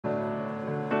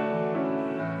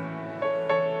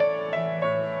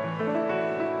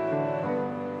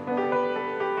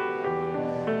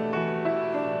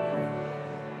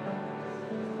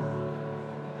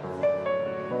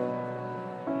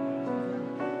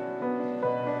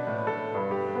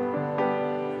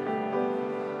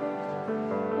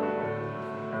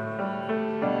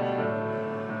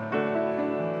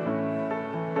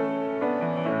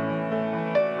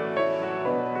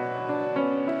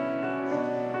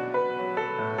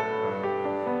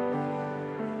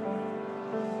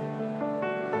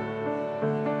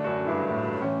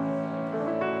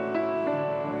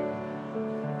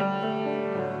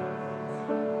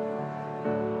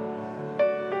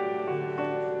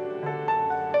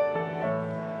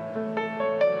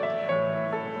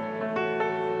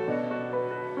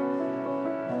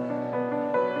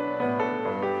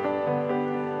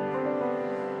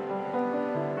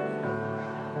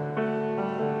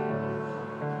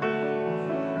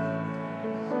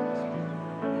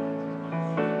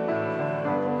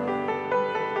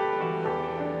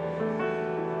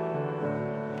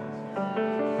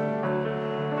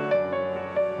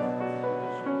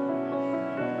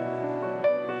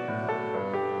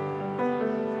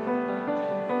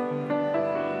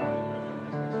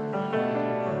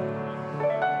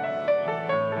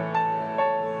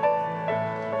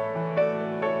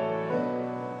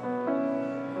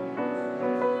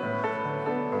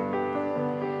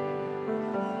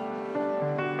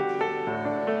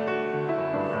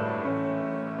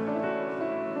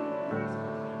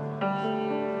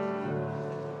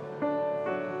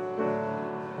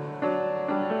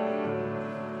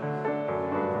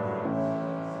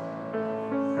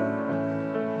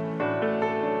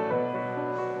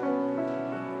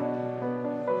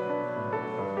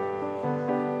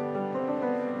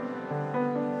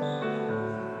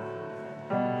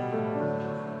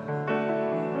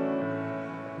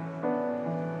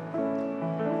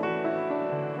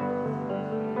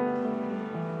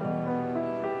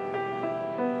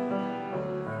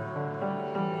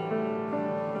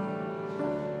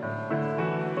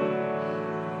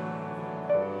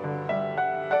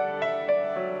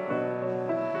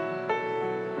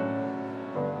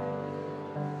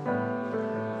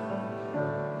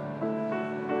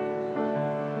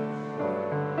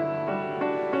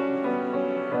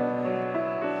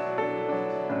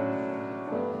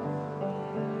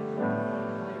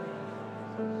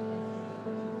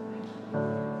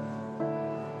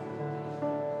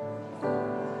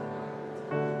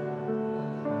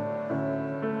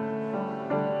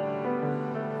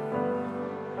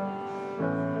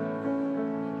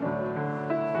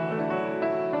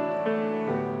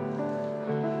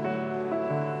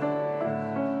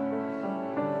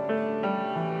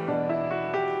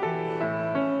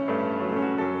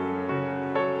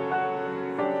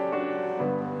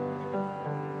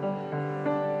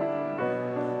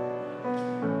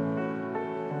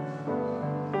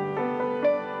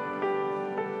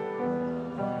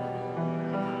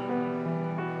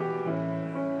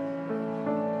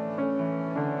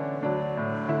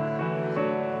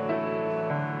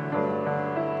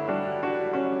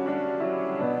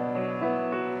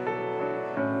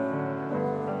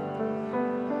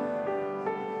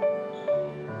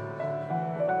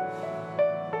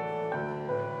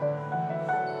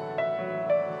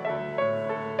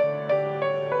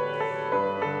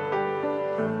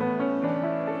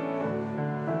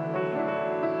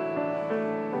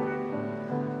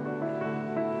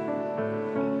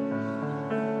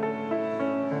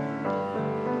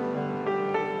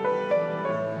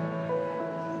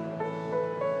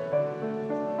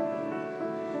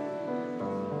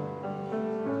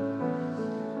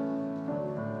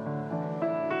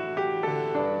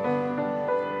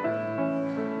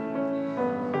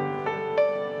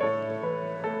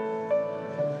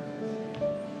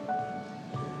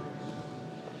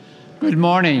Good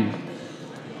morning.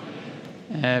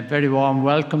 Very warm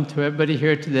welcome to everybody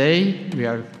here today. We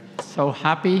are so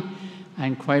happy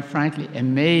and quite frankly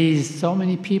amazed. So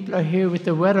many people are here with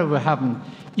the weather we're having.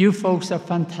 You folks are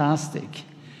fantastic.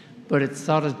 But it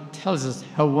sort of tells us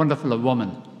how wonderful a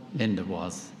woman Linda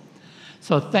was.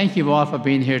 So thank you all for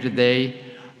being here today.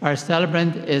 Our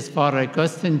celebrant is Father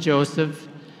Augustine Joseph,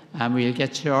 and we'll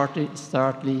get started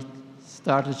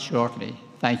shortly.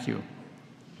 Thank you.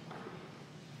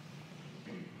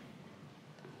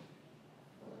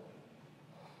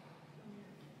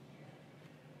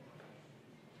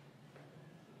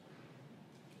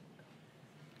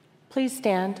 Please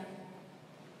stand.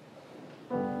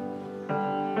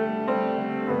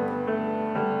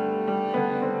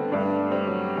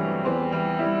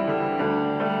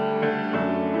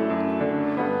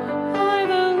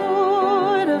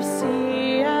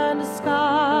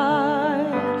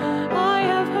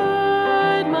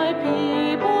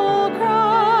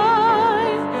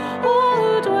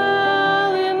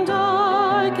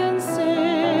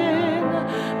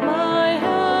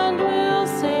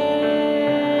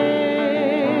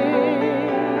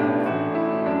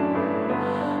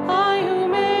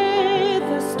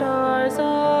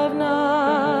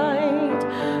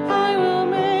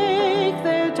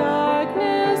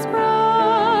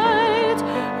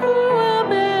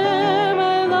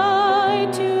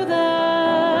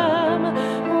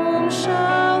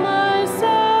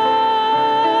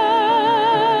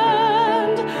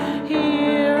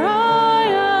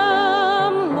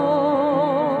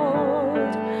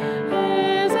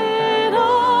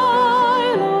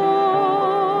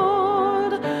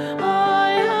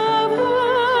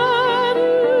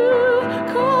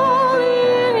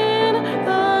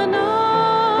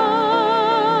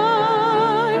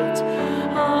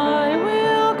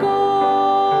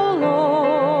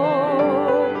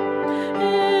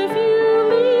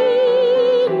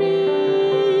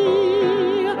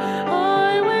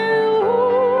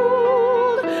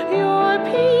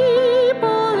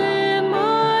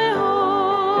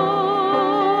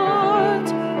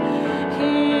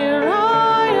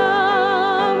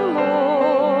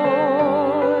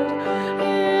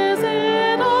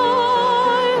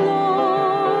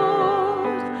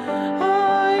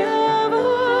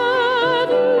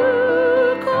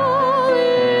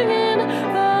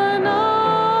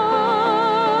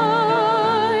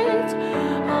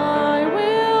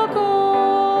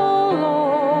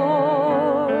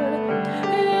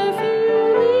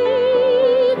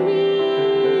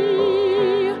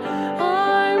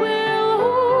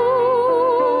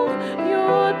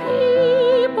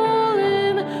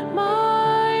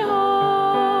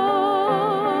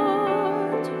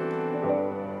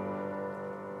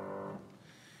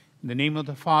 In the name of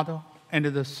the Father, and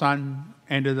of the Son,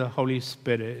 and of the Holy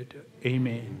Spirit.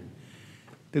 Amen.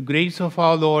 The grace of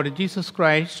our Lord Jesus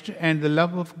Christ, and the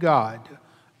love of God,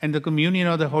 and the communion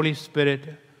of the Holy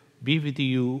Spirit be with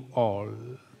you all.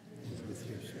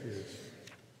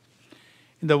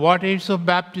 In the waters of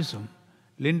baptism,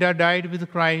 Linda died with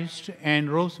Christ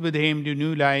and rose with him to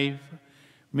new life.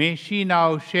 May she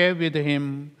now share with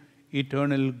him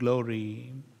eternal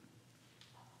glory.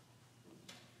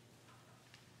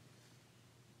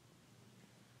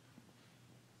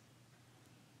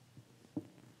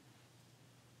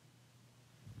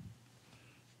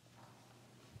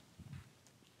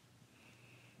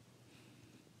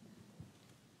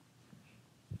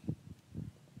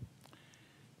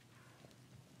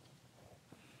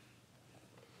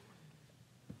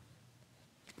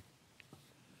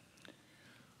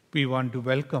 We want to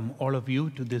welcome all of you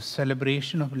to this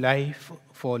celebration of life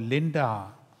for Linda.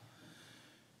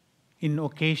 In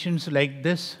occasions like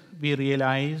this, we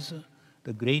realize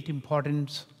the great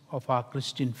importance of our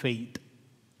Christian faith.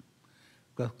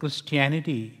 Because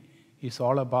Christianity is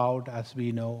all about, as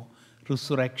we know,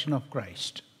 resurrection of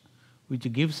Christ,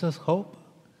 which gives us hope,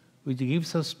 which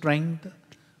gives us strength,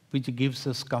 which gives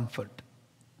us comfort.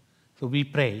 So we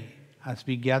pray as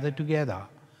we gather together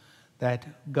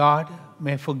that God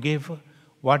may forgive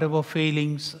whatever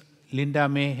failings Linda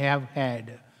may have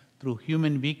had through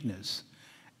human weakness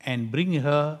and bring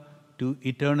her to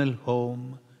eternal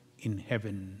home in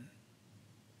heaven.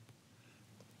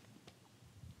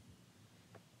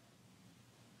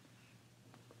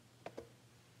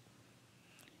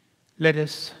 Let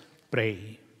us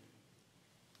pray.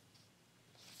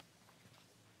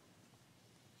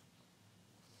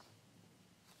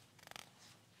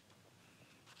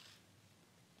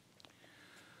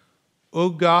 O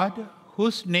God,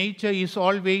 whose nature is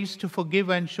always to forgive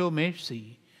and show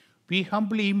mercy, we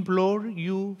humbly implore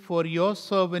you for your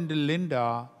servant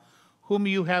Linda, whom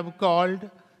you have called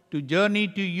to journey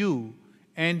to you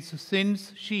And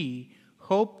since she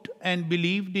hoped and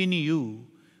believed in you,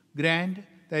 grant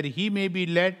that he may be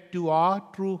led to our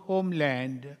true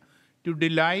homeland to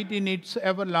delight in its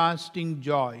everlasting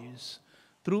joys.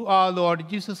 Through our Lord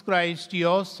Jesus Christ,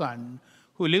 your Son,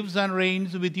 who lives and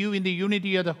reigns with you in the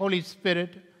unity of the Holy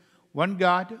Spirit, one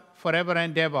God, forever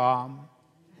and ever.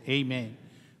 Amen.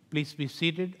 Please be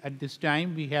seated. At this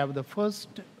time, we have the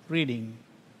first reading.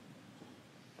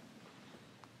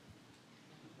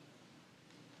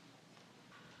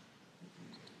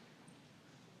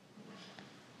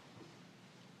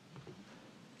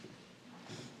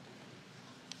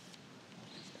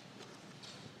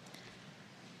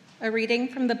 A reading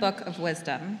from the Book of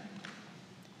Wisdom.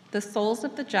 The souls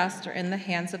of the just are in the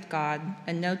hands of God,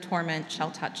 and no torment shall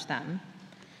touch them.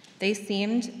 They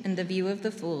seemed, in the view of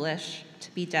the foolish,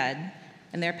 to be dead,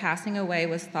 and their passing away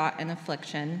was thought an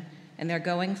affliction, and their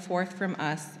going forth from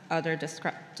us utter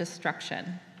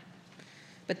destruction.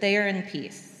 But they are in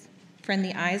peace, for in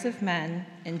the eyes of men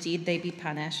indeed they be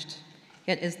punished,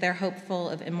 yet is their hope full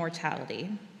of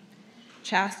immortality.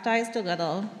 Chastised a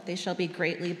little, they shall be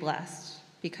greatly blessed,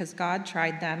 because God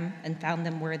tried them and found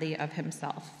them worthy of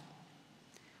himself.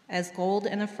 As gold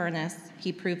in a furnace,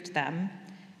 he proved them,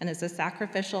 and as a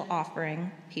sacrificial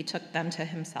offering, he took them to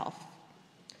himself.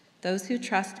 Those who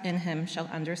trust in him shall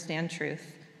understand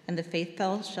truth, and the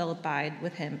faithful shall abide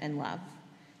with him in love,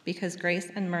 because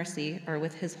grace and mercy are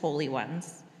with his holy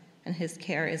ones, and his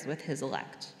care is with his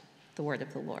elect. The word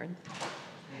of the Lord.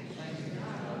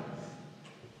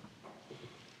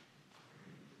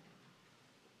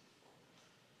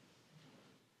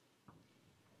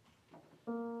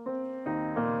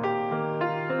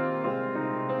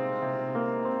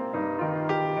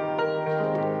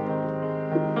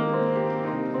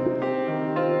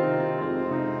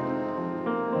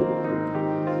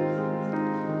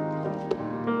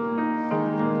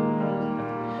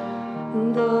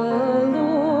 The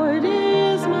Lord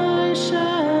is my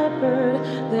shepherd,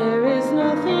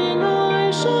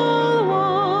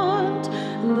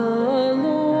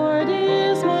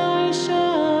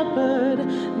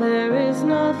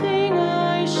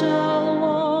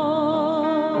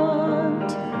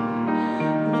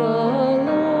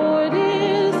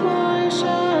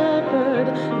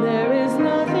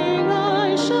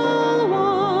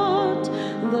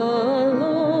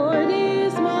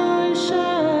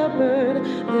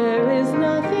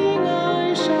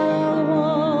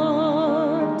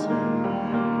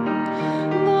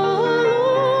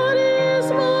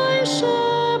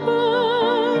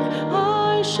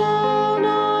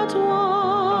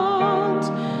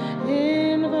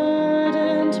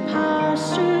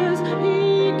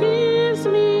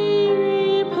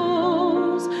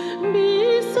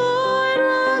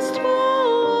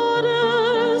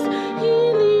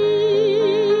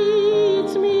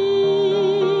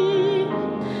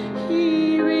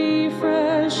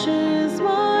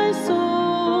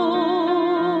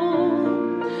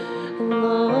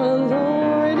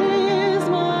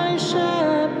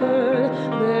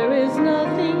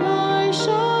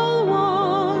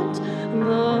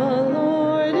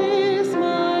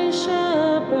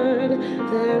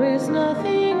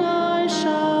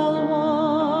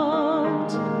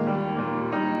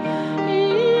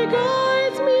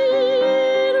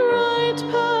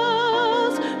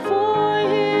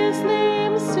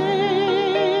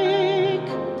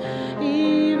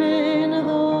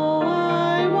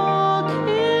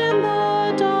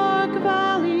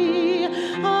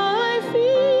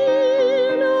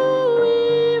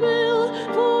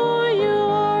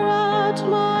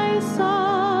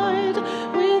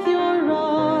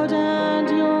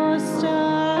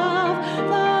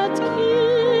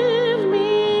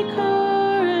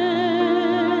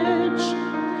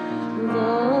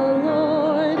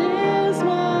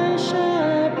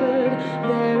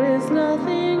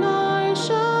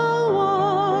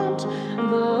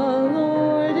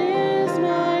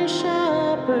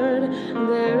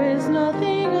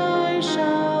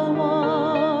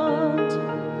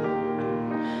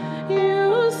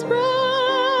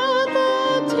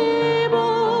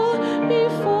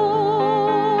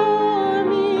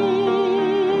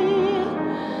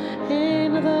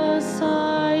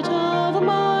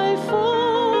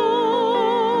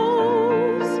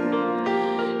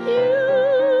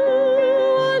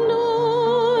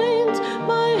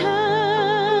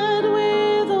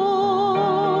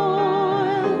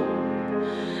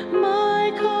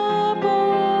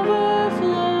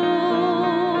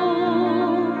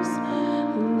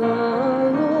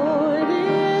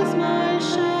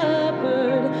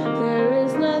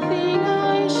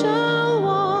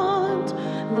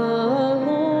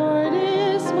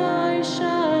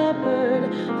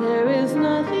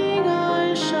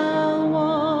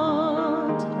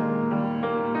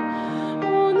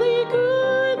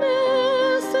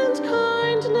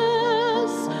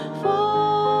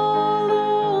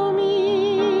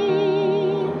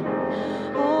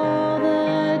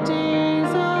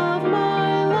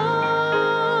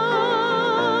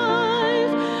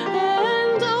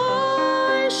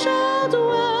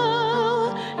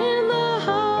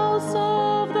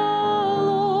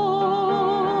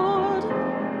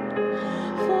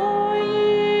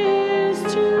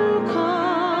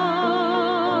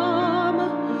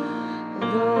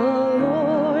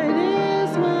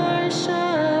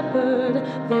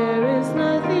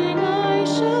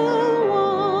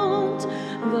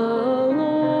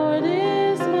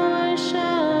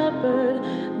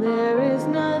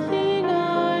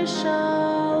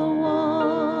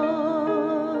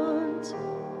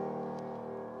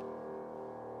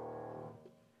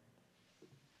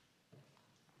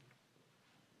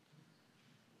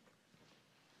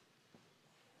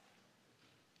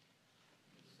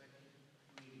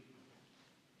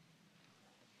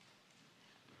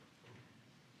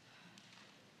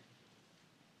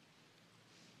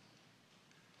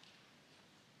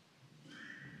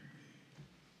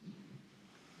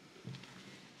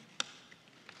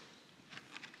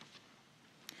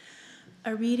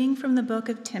 A reading from the book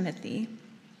of Timothy.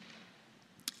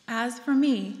 As for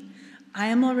me, I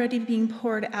am already being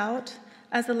poured out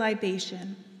as a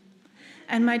libation,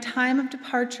 and my time of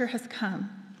departure has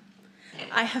come.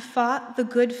 I have fought the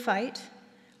good fight.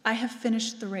 I have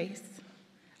finished the race.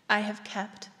 I have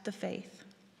kept the faith.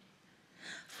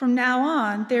 From now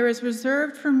on, there is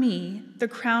reserved for me the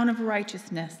crown of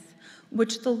righteousness,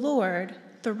 which the Lord,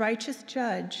 the righteous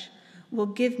judge, will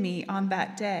give me on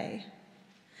that day.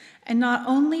 And not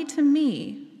only to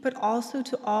me, but also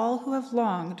to all who have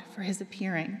longed for his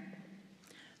appearing.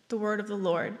 The word of the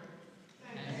Lord.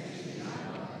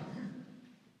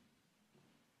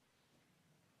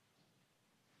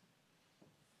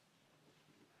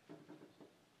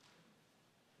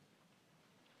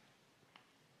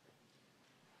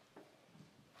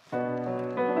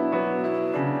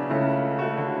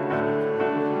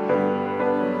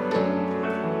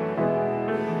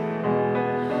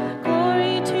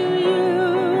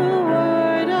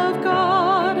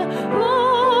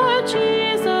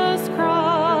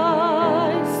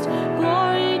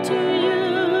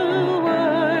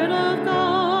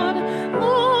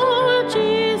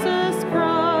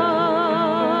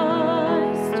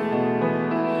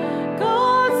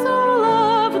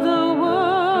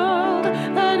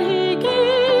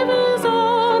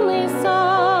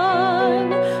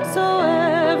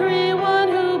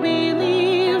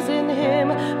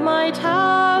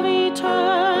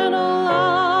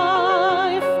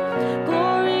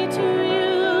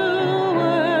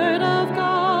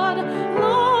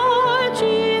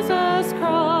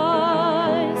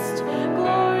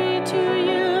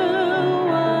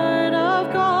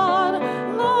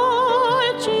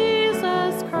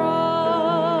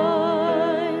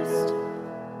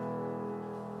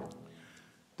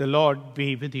 The Lord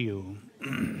be with you.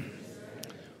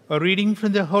 A reading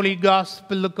from the Holy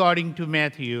Gospel according to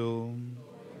Matthew.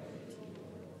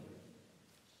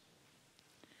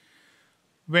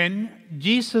 When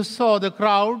Jesus saw the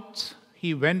crowds,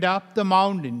 he went up the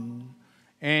mountain,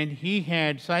 and he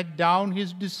had sat down.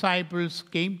 His disciples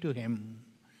came to him.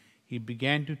 He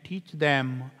began to teach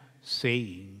them,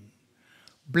 saying,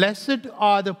 "Blessed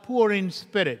are the poor in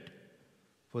spirit,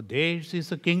 for theirs is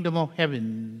the kingdom of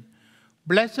heaven.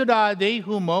 Blessed are they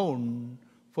who mourn,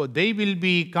 for they will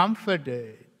be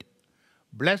comforted.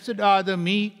 Blessed are the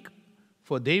meek,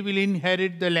 for they will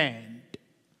inherit the land.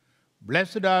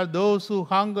 Blessed are those who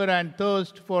hunger and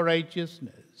thirst for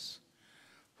righteousness,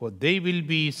 for they will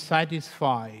be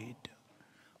satisfied.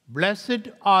 Blessed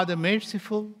are the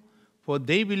merciful, for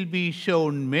they will be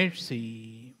shown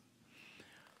mercy.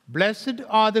 Blessed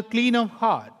are the clean of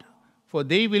heart, for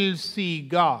they will see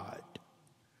God.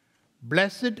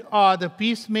 Blessed are the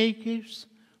peacemakers,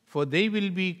 for they will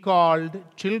be called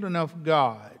children of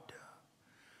God.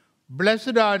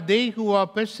 Blessed are they who are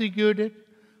persecuted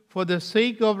for the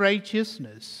sake of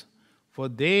righteousness, for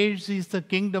theirs is the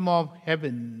kingdom of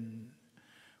heaven.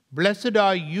 Blessed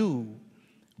are you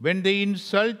when they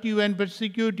insult you and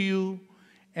persecute you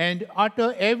and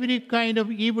utter every kind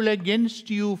of evil against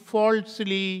you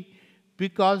falsely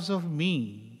because of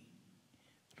me.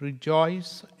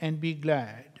 Rejoice and be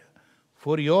glad,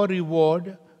 for your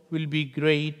reward will be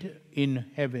great in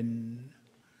heaven."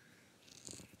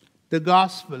 The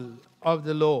Gospel of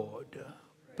the Lord.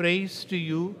 Praise to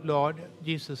you, Lord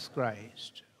Jesus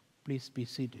Christ. Please be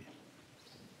seated.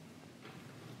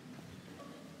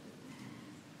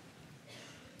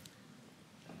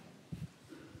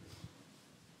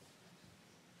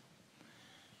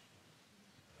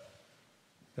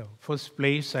 The first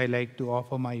place, I like to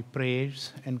offer my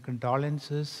prayers and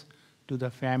condolences to the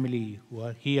family who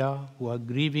are here, who are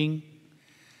grieving.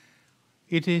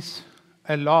 It is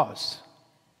a loss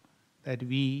that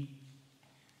we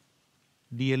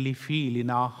dearly feel in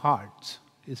our hearts,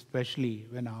 especially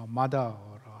when our mother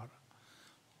or our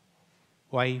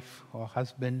wife or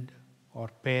husband or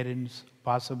parents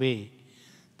pass away.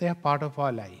 They are part of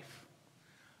our life.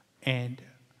 And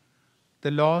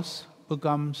the loss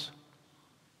becomes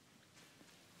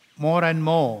more and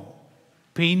more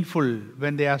painful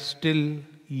when they are still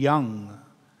young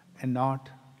and not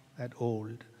that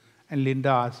old. And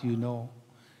Linda, as you know,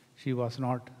 she was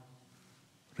not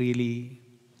really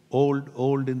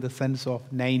old in the sense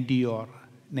of 90 or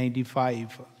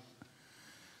 95.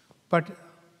 But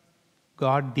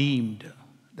God deemed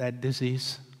that this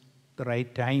is the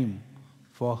right time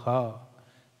for her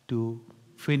to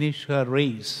finish her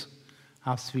race.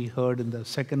 As we heard in the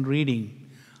second reading,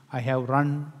 I have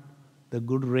run the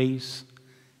good race.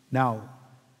 Now,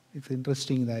 it's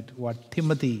interesting that what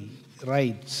Timothy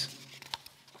writes,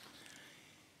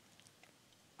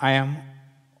 I am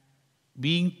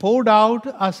being poured out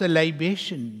as a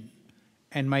libation,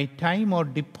 and my time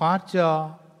of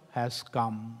departure has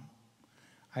come.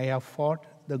 I have fought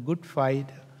the good fight.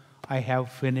 I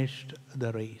have finished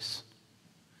the race.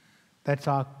 That's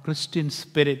our Christian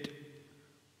spirit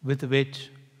with which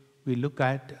we look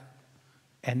at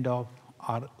end of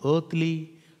our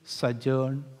earthly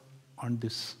sojourn on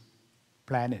this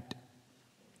planet.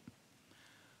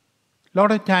 A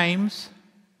lot of times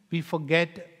we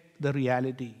forget the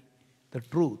reality, the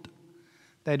truth,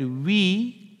 that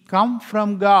we come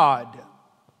from God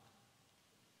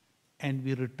and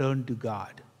we return to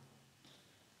God.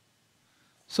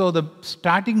 So the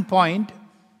starting point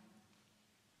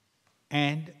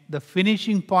and the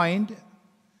finishing point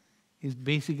is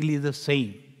basically the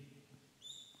same.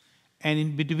 And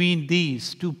in between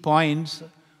these 2 points,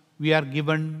 we are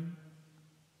given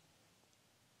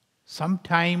some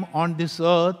time on this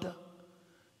earth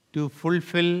to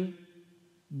fulfill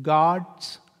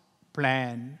God's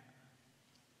plan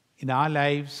in our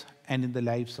lives and in the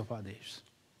lives of others.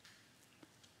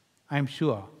 I'm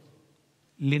sure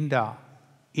Linda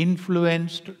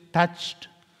influenced, touched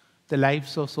the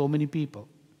lives of so many people.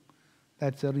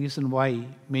 That's the reason why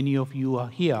many of you are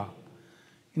here.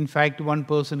 In fact, one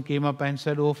person came up and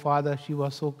said, "Oh, Father, she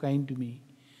was so kind to me.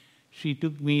 She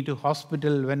took me to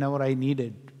hospital whenever I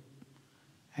needed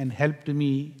and helped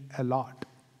me a lot."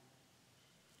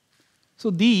 So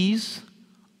these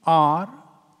are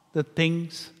the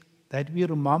things that we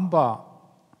remember.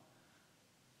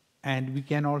 And we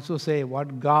can also say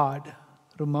what God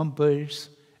remembers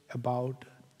about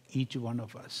each one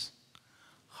of us.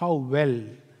 How well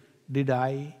did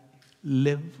I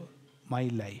live my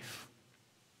life?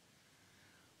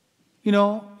 You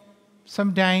know,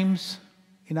 sometimes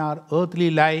in our earthly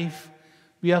life,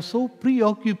 we are so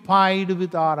preoccupied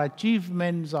with our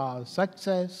achievements, our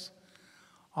success,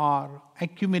 our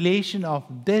accumulation of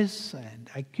this and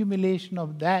accumulation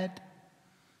of that.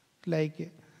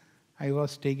 Like I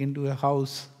was taken to a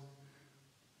house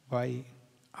by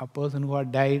a person who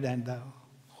had died, and the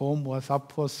home was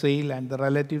up for sale, and the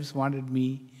relatives wanted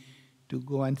me to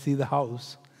go and see the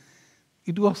house.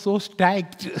 It was so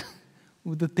stacked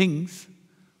with the things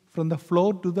from the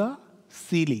floor to the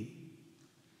ceiling.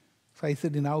 So I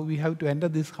said, now we have to enter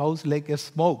this house like a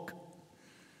smoke.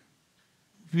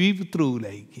 Weave through,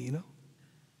 like, you know.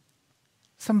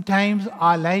 Sometimes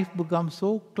our life becomes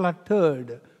so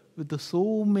cluttered with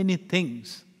so many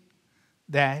things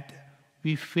that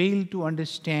we fail to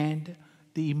understand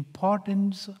the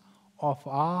importance of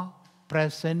our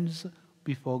presence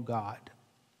before God.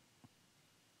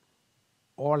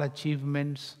 All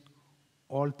achievements,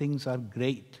 all things are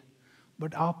great,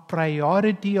 but our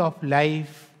priority of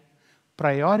life,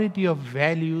 priority of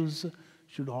values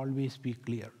should always be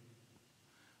clear.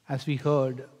 As we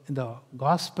heard in the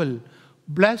gospel,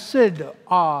 blessed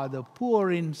are the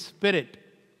poor in spirit.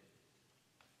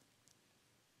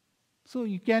 So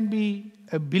you can be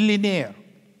a billionaire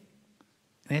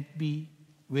and be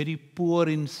very poor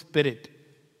in spirit.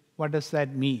 What does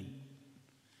that mean?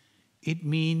 It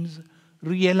means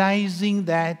realizing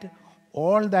that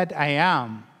all that I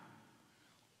am,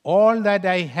 all that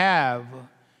I have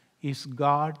is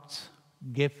God's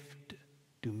gift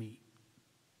to me.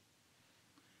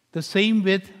 The same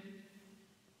with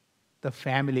the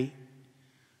family.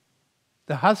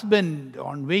 The husband,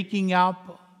 on waking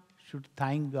up, should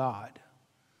thank God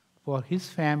for his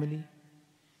family,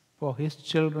 for his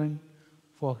children,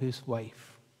 for his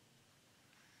wife.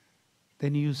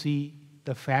 Then you see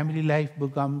the family life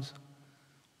becomes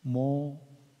more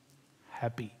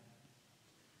happy.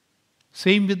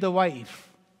 Same with the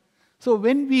wife. So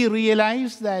when we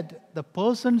realize that the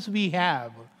persons we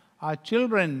have, our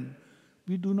children,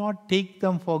 we do not take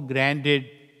them for granted.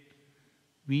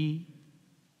 We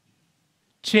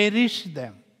cherish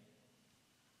them.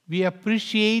 We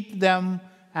appreciate them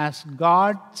as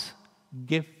God's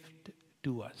gift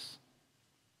to us.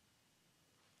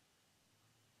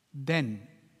 Then,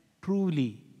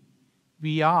 truly,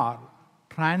 we are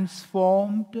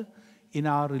transformed in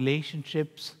our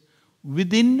relationships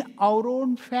within our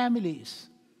own families.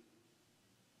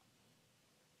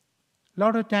 A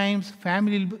lot of times,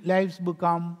 family lives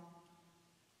become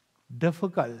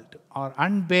difficult or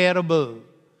unbearable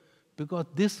because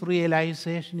this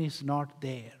realization is not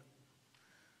there.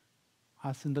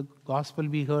 As in the gospel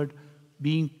we heard,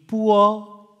 being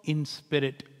poor in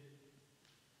spirit.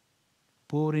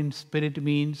 Poor in spirit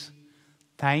means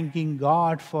thanking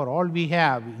God for all we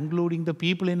have, including the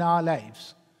people in our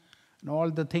lives and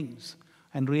all the things,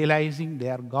 and realizing they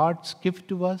are God's gift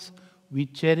to us. We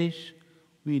cherish,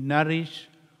 we nourish,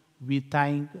 we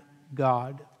thank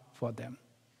God for them.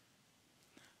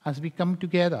 As we come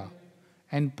together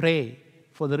and pray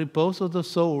for the repose of the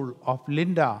soul of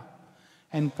Linda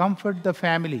and comfort the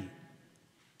family.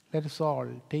 Let us all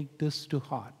take this to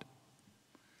heart,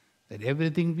 that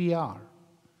everything we are,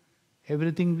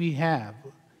 everything we have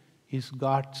is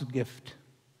God's gift.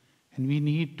 And we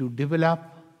need to develop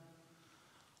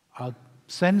a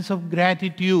sense of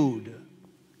gratitude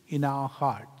in our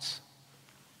hearts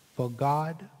for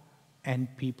God and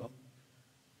people.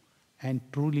 And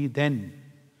truly then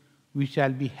we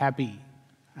shall be happy.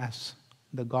 As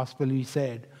the gospel we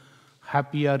said,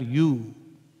 happy are you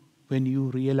when you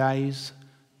realize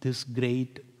this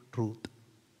great truth.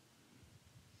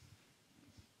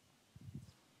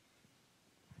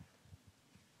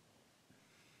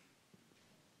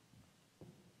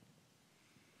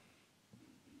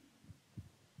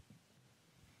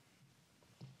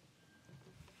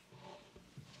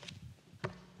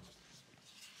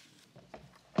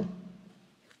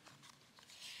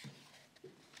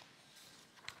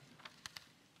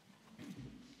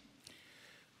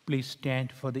 Please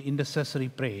stand for the intercessory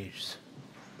prayers.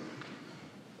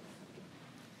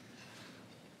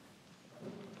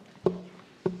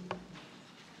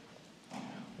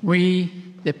 We,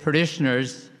 the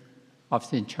parishioners of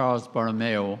St. Charles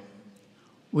Borromeo,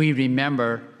 we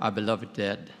remember our beloved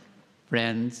dead,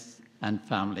 friends and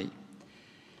family.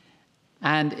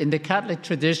 And in the Catholic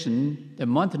tradition, the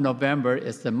month of November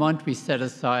is the month we set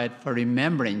aside for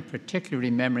remembering, particularly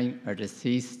remembering our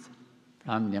deceased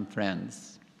family and friends.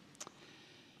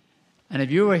 And if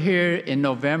you were here in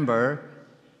November,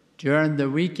 during the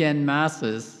weekend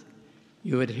masses,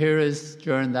 you would hear us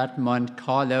during that month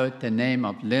call out the name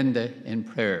of Linda in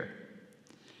prayer.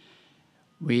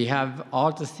 We have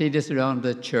altar seats around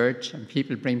the church, and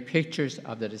people bring pictures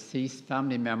of the deceased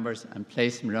family members and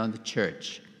place them around the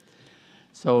church.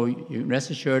 So you rest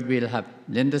assured we'll have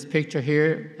Linda's picture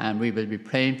here, and we will be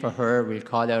praying for her. We'll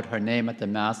call out her name at the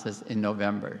masses in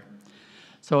November.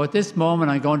 So at this moment,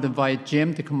 I'm going to invite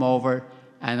Jim to come over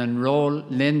and enroll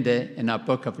Linda in our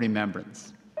Book of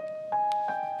Remembrance.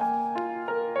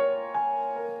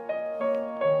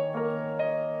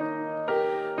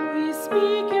 We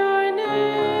speak your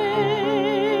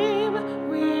name,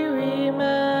 we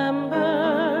remember,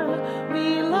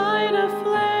 we light a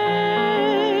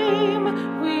flame,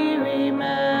 we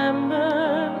remember,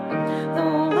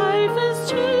 though life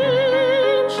is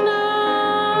changed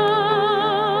now,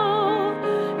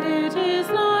 it is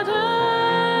not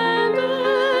ended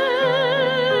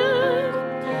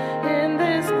in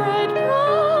this bright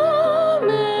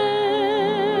promise,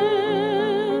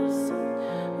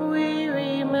 we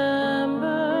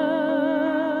remember.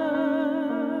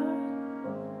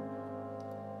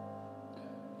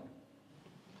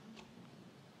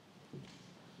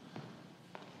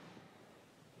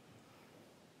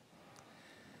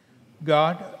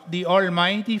 God, the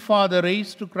Almighty Father,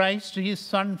 raised to Christ his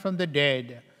Son from the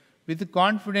dead. With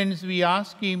confidence we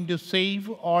ask him to save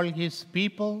all his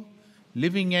people,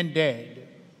 living and dead.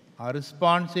 Our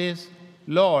response is,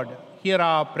 Lord, hear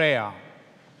our prayer.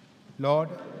 Lord,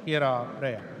 hear our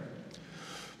prayer.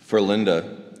 For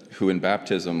Linda, who in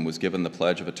baptism was given the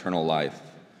pledge of eternal life,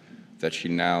 that she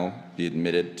now be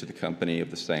admitted to the company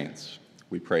of the saints,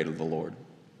 we pray to the Lord.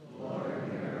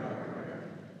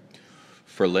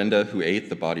 For Linda, who ate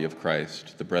the body of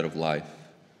Christ, the bread of life,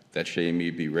 that she may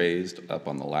be raised up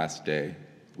on the last day,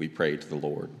 we pray to the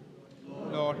Lord.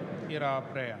 Lord, hear our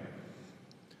prayer.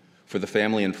 For the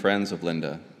family and friends of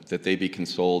Linda, that they be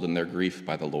consoled in their grief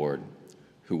by the Lord,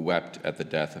 who wept at the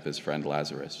death of his friend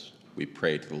Lazarus, we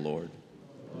pray to the Lord.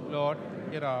 Lord,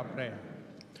 hear our prayer.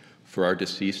 For our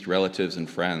deceased relatives and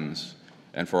friends,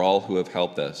 and for all who have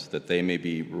helped us, that they may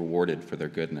be rewarded for their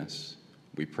goodness,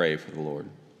 we pray for the Lord.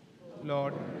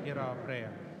 Lord, hear our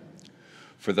prayer.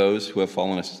 For those who have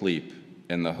fallen asleep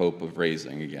in the hope of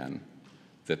raising again,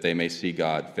 that they may see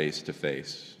God face to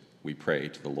face, we pray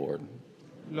to the Lord.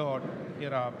 Lord,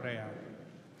 hear our prayer.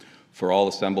 For all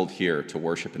assembled here to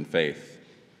worship in faith,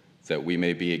 that we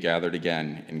may be gathered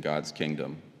again in God's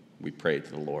kingdom, we pray to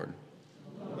the Lord.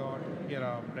 Lord, hear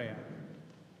our prayer.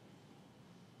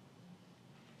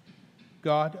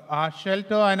 God, our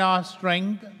shelter and our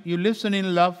strength, you listen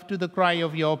in love to the cry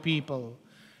of your people.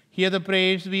 Hear the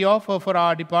praise we offer for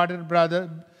our departed brother,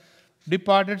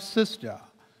 departed sister.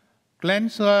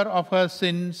 Cleanse her of her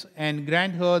sins and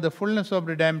grant her the fullness of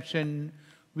redemption.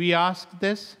 We ask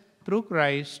this through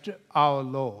Christ our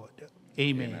Lord.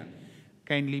 Amen. Amen.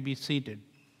 Kindly be seated.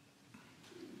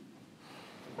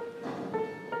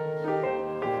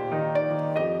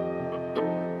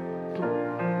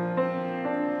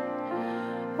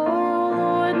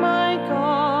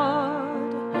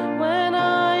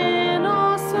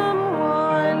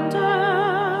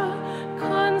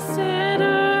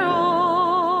 Consider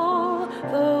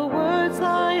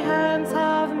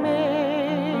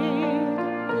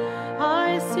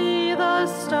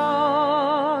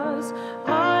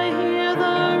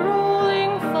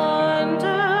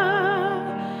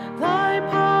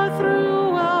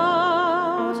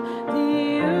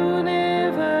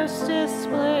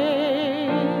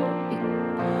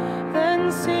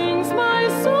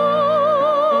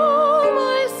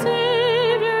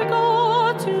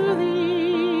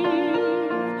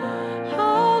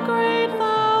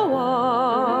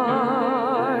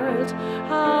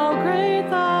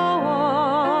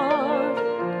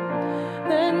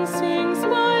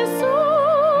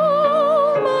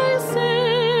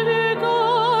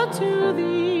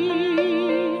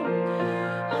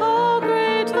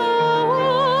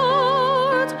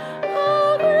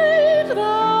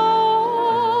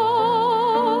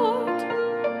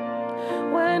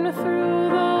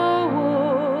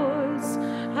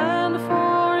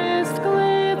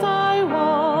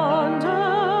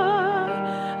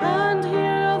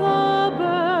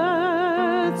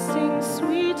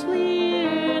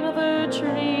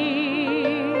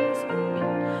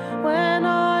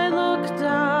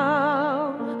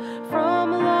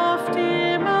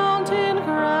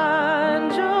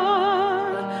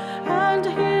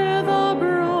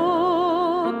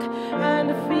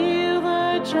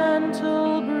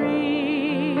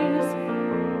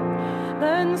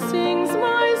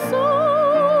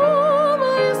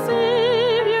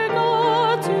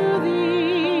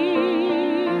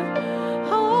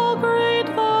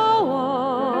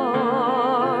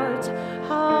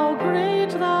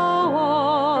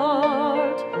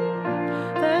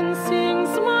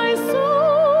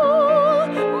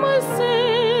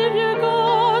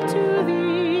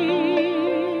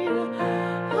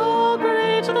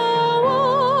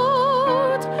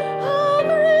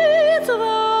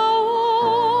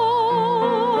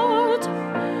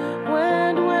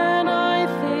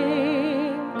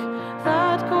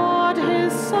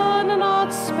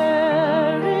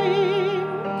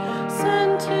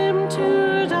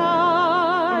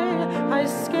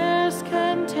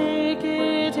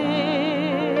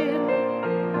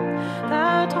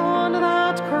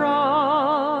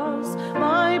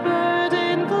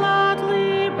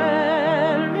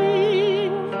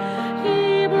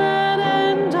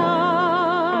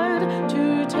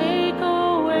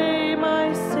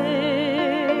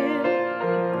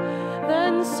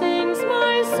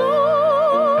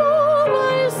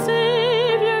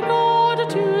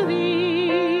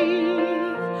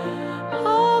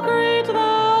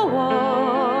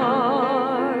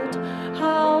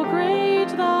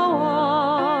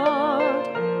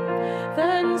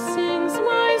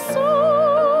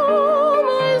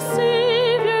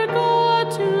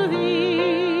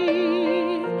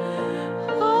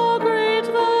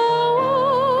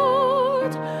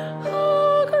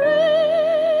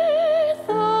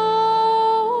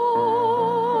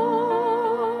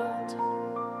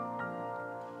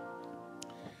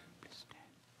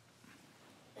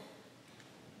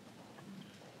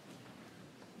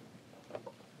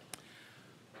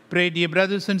Pray, dear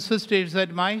brothers and sisters,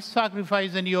 that my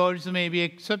sacrifice and yours may be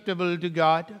acceptable to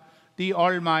God, the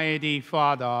Almighty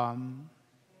Father.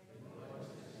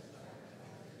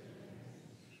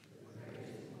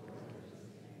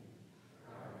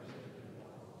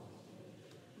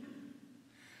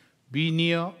 Be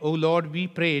near, O Lord, we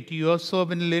pray, to your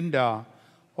servant Linda,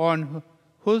 on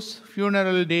whose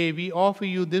funeral day we offer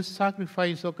you this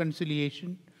sacrifice of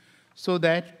conciliation, so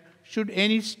that, should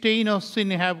any stain or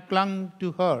sin have clung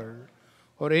to her,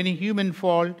 or any human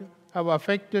fault have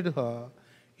affected her,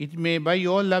 it may by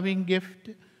your loving gift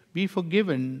be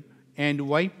forgiven and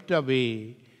wiped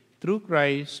away through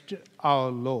Christ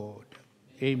our Lord.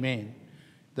 Amen.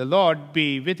 The Lord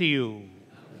be with you.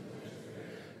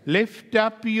 Lift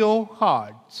up your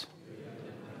hearts.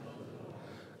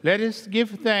 Let us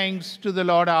give thanks to the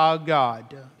Lord our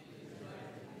God.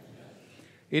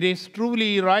 It is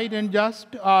truly right and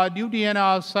just, our duty and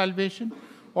our salvation,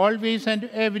 always and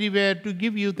everywhere to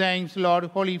give you thanks, Lord,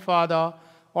 Holy Father,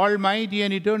 Almighty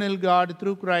and eternal God,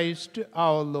 through Christ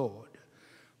our Lord.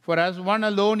 For as one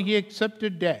alone he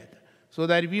accepted death, so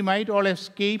that we might all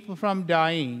escape from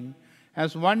dying.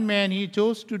 As one man he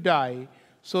chose to die,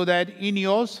 so that in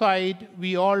your sight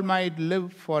we all might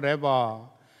live forever.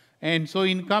 And so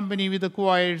in company with the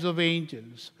choirs of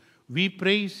angels, we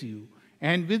praise you,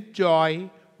 and with joy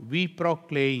we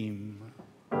proclaim.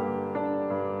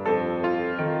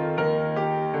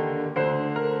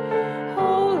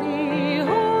 Holy,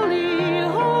 holy,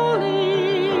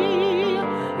 holy,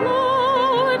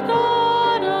 Lord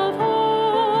God of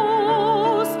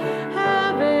hosts,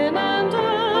 heaven and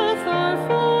earth are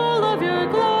full of your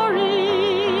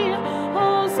glory.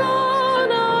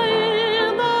 Hosanna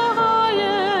in the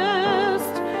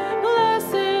highest.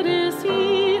 Blessed is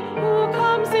he who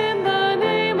comes in the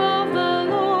name of the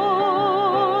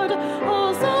Lord.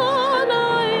 Hosanna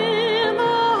in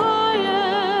the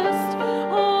highest.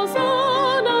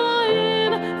 Hosanna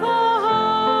in the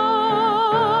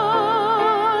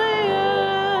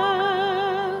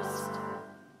highest.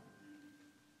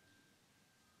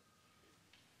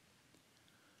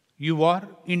 You are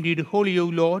indeed holy, O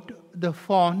Lord, the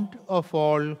fount of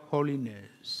all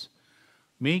holiness.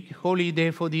 Make holy,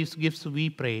 therefore, these gifts, we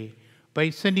pray, by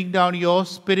sending down your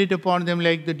Spirit upon them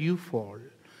like the dewfall,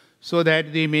 so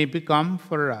that they may become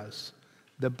for us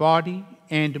the body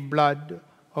and blood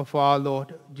of our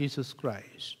Lord Jesus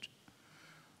Christ.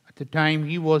 At the time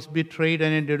he was betrayed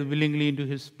and entered willingly into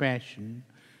his passion,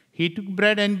 he took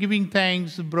bread and, giving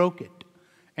thanks, broke it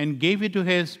and gave it to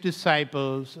his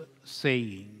disciples,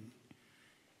 saying,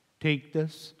 "Take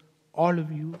this, all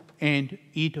of you, and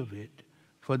eat of it,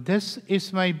 for this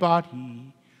is my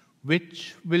body,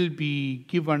 which will be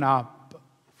given up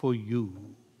for you."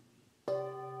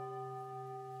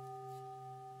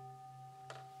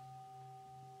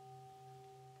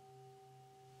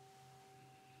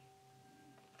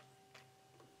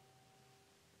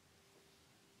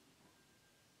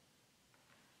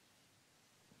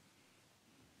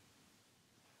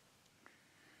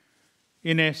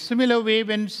 In a similar way,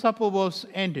 when supper was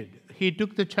ended, he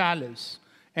took the chalice,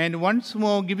 and once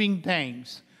more giving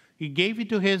thanks, he gave it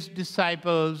to his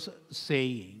disciples,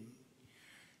 saying,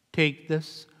 "Take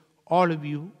this, all of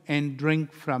you, and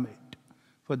drink from it.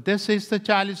 For this is the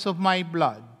chalice of my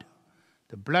blood,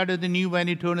 the blood of the new and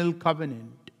eternal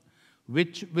covenant,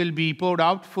 which will be poured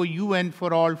out for you and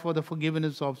for all for the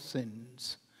forgiveness of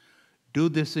sins. Do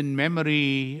this in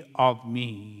memory of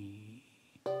me."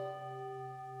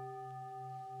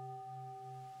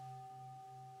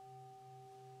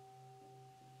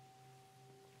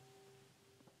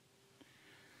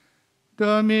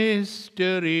 The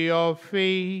mystery of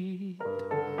faith.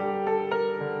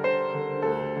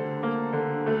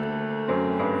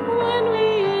 When we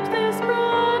eat this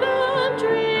bread and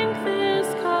drink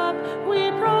this cup, we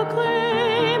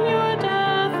proclaim your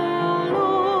death, O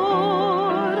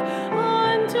Lord,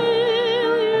 until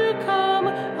you come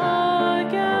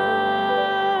again.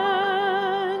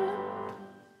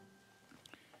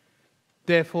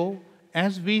 Therefore,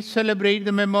 as we celebrate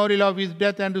the memorial of his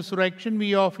death and resurrection,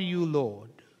 we offer you,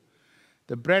 Lord,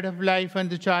 the bread of life and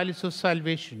the chalice of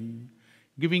salvation,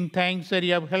 giving thanks that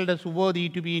you have held us worthy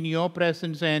to be in your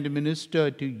presence and minister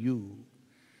to you.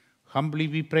 Humbly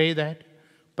we pray that,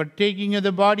 partaking of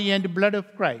the body and blood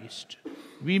of Christ,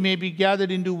 we may be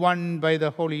gathered into one by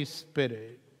the Holy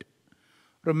Spirit.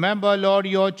 Remember, Lord,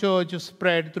 your church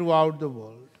spread throughout the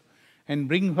world, and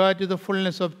bring her to the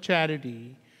fullness of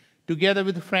charity, together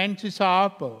with Francis our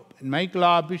Pope, and Michael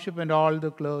our Bishop, and all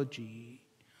the clergy.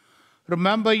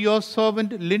 Remember your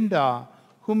servant Linda,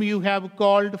 whom you have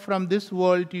called from this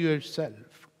world to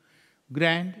yourself.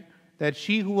 Grant that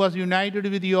she who was united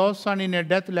with your Son in a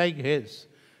death like his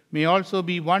may also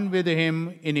be one with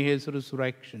him in his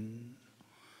resurrection.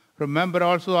 Remember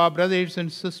also our brothers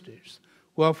and sisters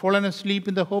who have fallen asleep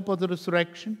in the hope of the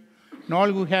resurrection, and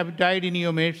all who have died in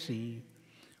your mercy.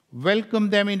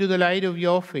 Welcome them into the light of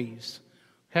your face.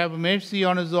 Have mercy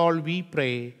on us all, we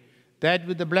pray, that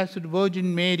with the Blessed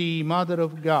Virgin Mary, Mother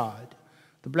of God,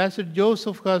 the Blessed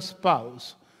Joseph, her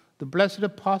spouse, the blessed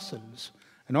apostles,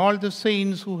 and all the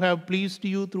saints who have pleased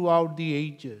you throughout the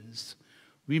ages,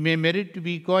 we may merit to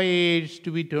be co-heirs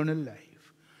to eternal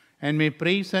life, and may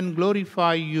praise and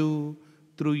glorify you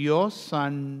through your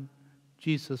Son,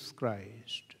 Jesus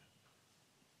Christ.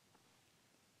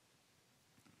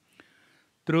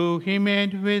 Through him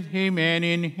and with him and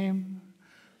in him,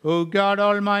 O God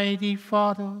Almighty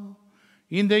Father,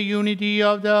 in the unity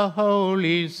of the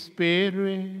Holy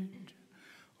Spirit,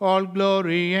 all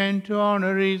glory and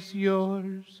honor is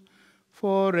yours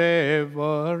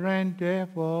forever and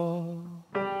ever.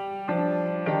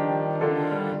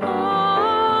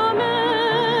 Amen,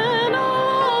 amen,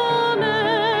 amen,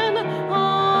 amen, amen.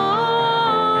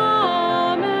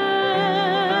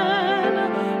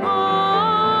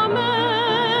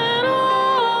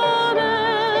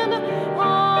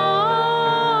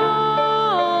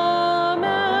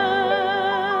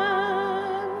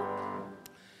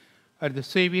 At the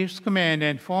Savior's command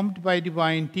and formed by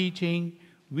divine teaching,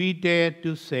 we dare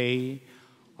to say,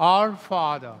 Our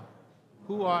Father,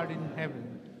 who art in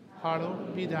heaven,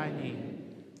 hallowed be thy name.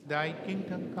 Thy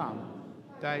kingdom come,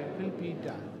 thy will be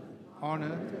done, on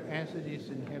earth as it is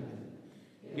in heaven.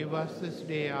 Give us this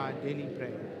day our daily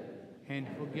bread, and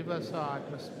forgive us our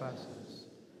trespasses.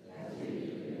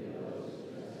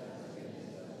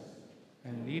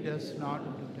 And lead us not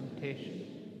into temptation.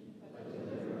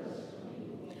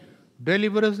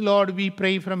 Deliver us, Lord, we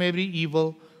pray, from every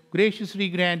evil. Graciously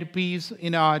grant peace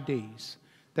in our days,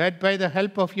 that by the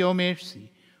help of your mercy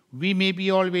we may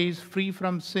be always free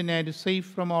from sin and safe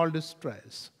from all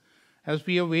distress, as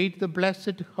we await the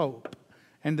blessed hope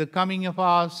and the coming of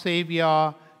our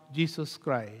Savior, Jesus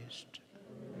Christ.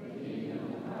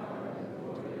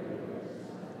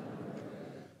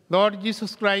 Lord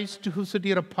Jesus Christ, who said to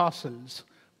your apostles,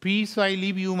 Peace I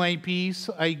leave you, my peace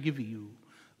I give you.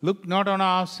 Look not on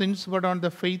our sins, but on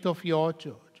the faith of your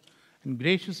church, and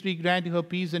graciously grant her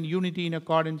peace and unity in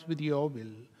accordance with your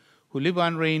will, who live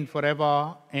and reign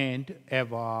forever and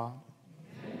ever. Amen.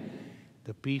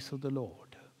 The peace of the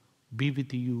Lord be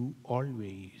with you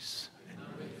always. And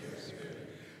with your spirit.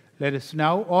 Let us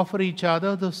now offer each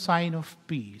other the sign of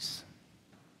peace.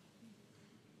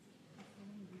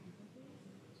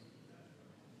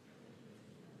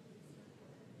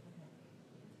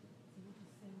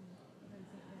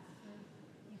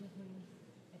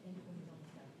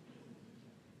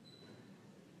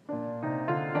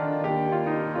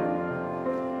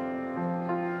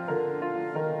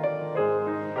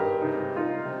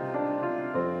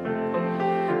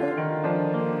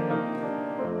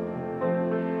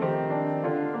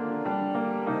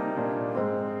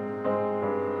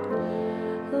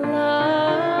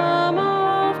 Lamb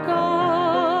of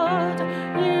God,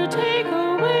 you take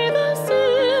away the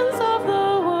sins of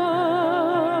the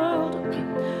world.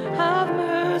 Have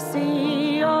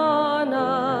mercy on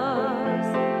us.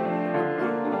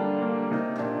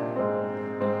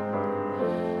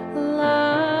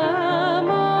 Lamb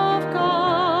of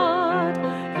God,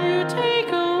 you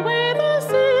take away the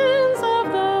sins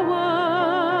of the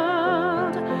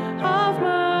world. Have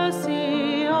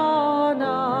mercy on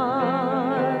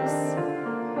us.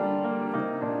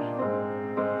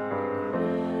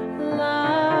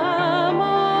 Lamb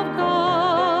of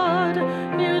God,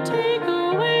 you take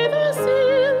away the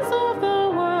sins of the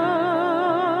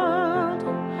world.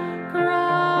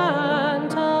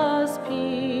 Grant us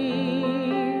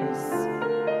peace.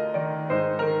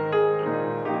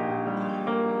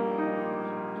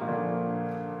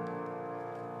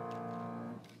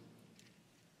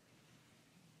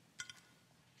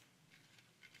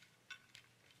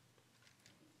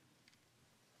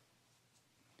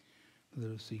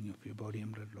 The seeing of your body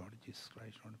and blood, Lord Jesus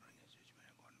Christ, not bring us judgment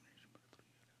and condemnation, but through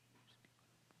your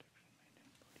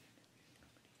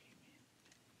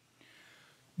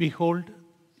Behold,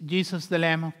 Jesus, the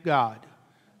Lamb of God.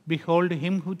 Behold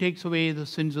him who takes away the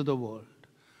sins of the world.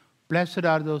 Blessed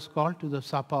are those called to the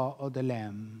supper of the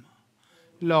Lamb.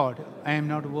 Lord, I am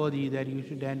not worthy that you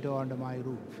should enter under my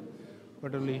roof,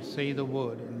 but only say the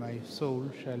word, and my soul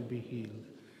shall be healed.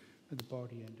 With the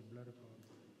body and the blood of our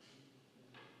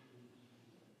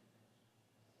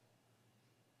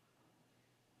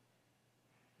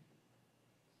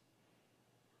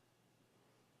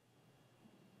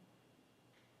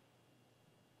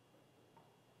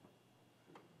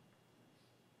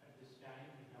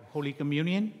Holy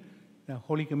Communion. Now,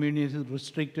 Holy Communion is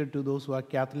restricted to those who are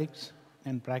Catholics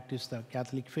and practice the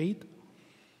Catholic faith,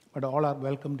 but all are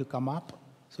welcome to come up.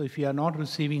 So if you are not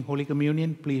receiving Holy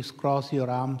Communion, please cross your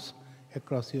arms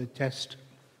across your chest.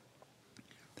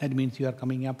 That means you are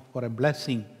coming up for a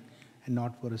blessing and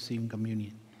not for receiving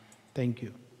communion. Thank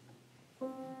you.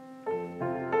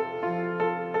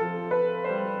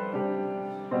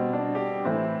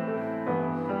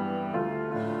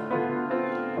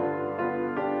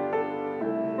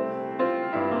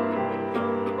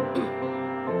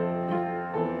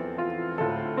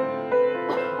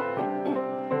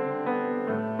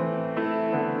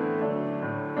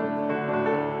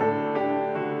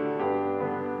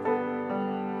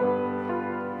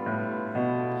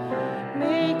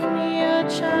 Make me a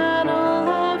channel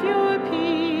of your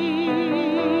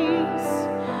peace.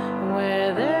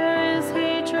 Where there is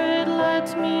hatred,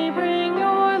 let me bring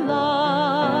your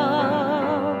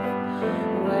love.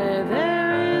 Where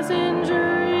there is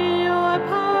injury, your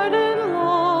pardon,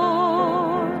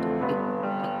 Lord.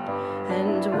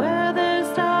 And where there's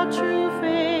doubt, true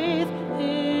faith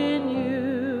in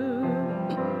you.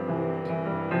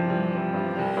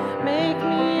 Make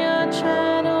me a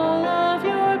channel of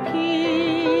your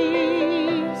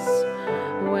peace.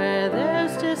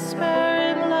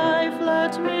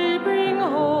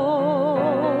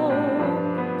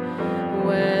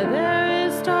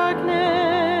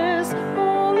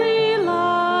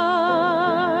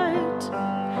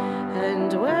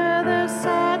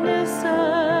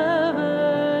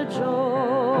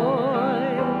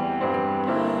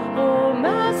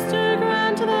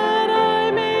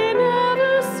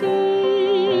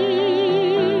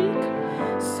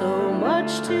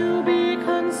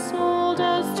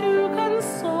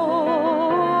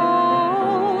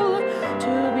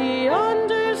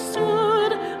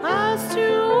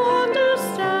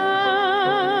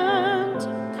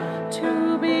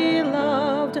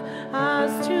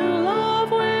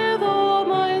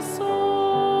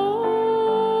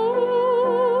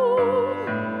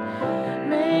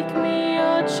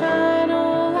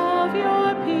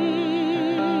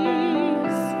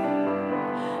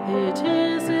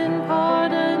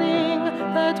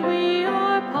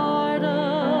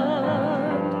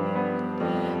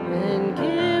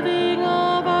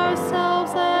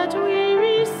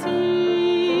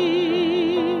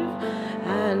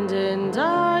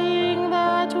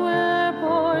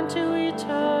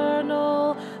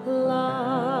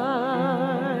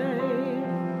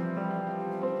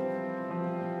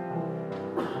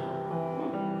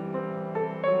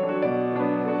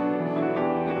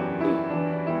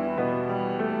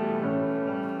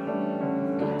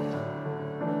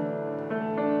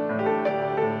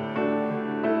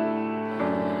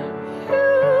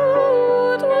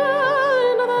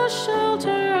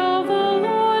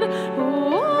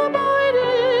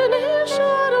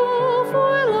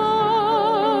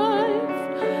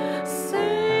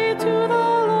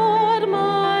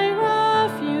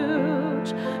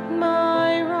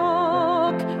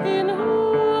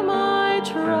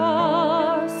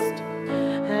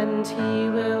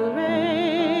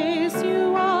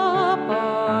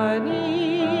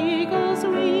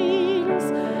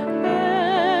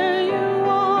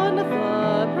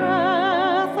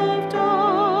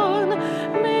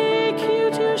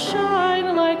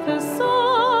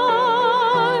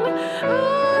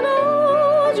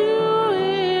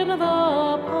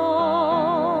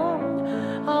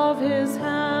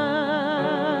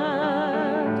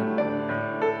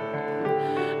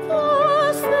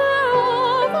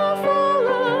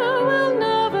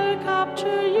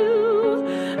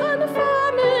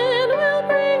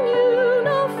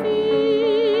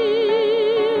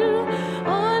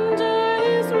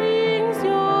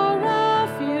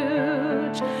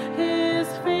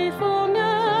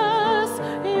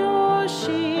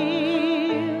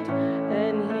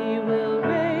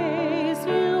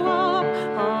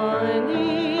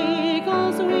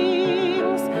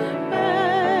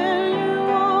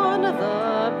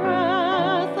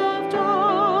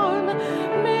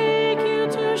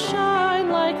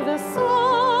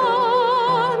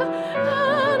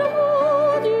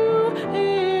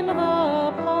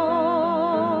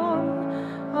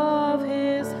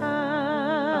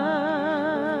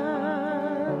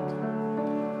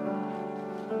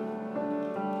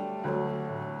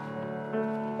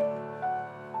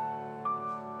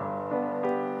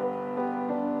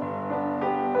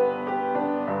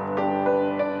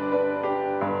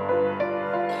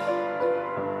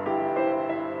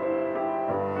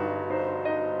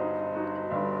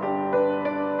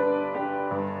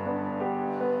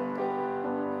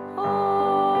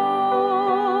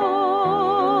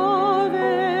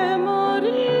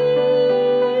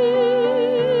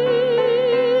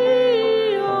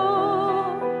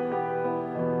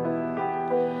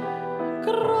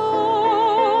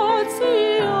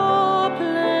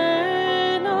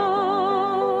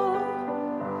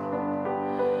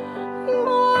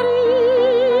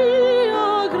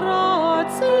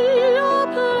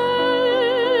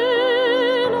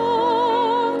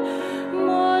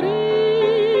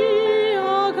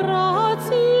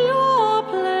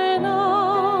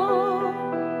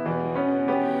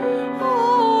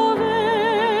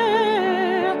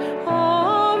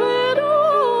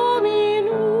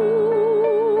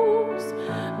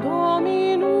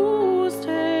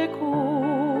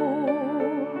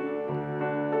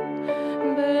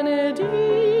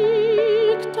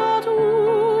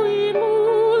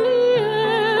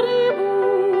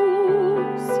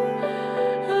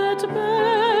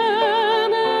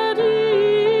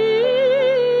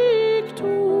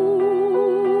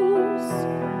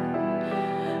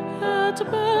 et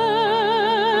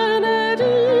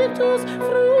benedictus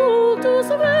fructus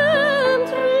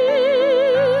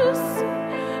ventris,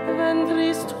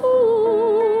 ventris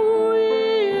tui,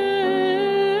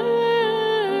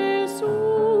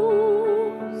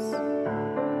 Iesus.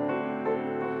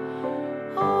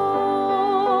 Ave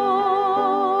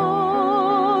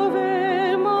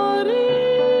Maria.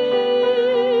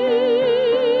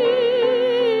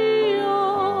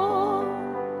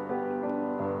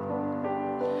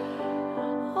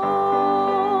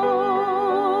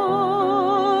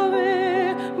 Ave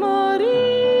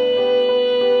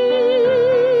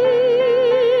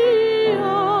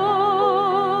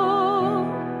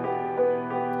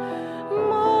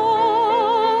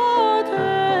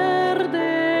Mater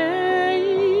Dei,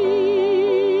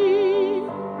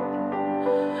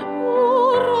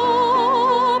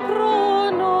 ora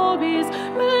pro nobis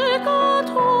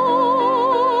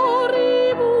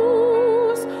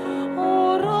peccatoribus,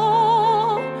 ora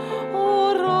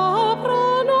pro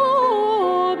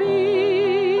nobis,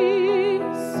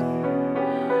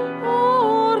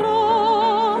 ora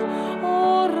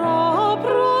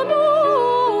pro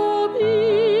nobis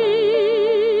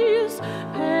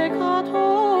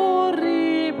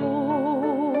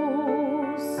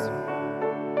peccatoribus,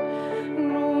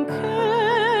 nunc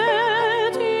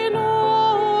et in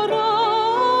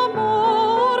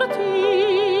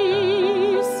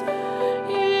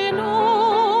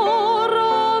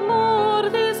hora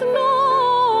mortis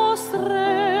nostrae,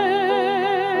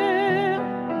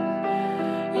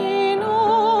 in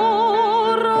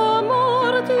hora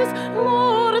mortis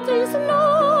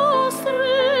nostrae,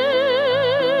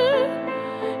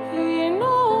 in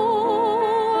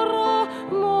hora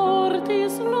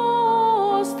mortis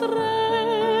nostrae.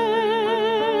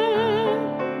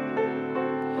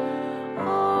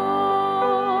 Ave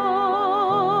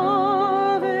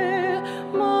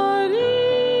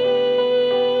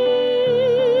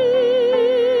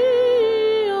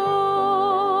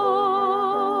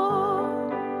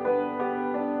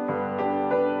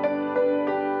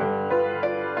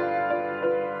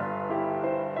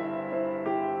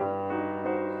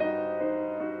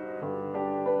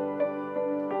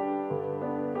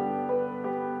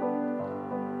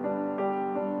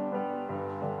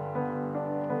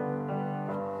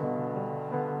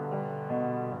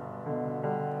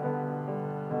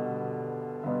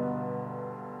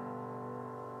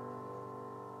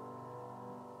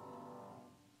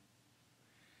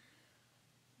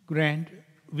Grant,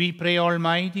 we pray,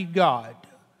 Almighty God,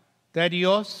 that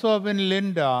your servant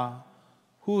Linda,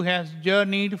 who has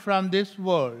journeyed from this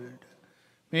world,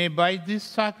 may by this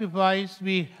sacrifice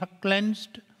be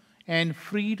cleansed and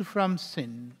freed from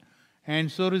sin, and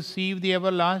so receive the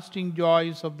everlasting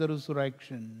joys of the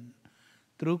resurrection.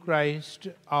 Through Christ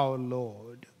our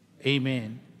Lord.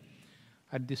 Amen.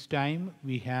 At this time,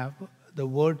 we have the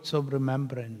words of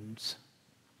remembrance.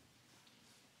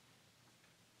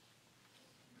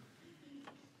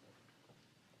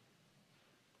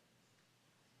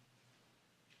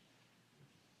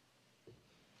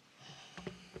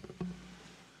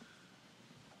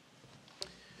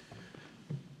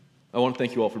 I want to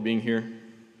thank you all for being here.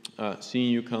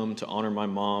 Seeing you come to honor my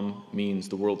mom means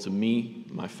the world to me,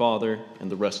 my father,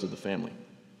 and the rest of the family.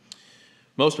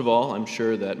 Most of all, I'm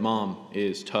sure that Mom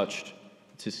is touched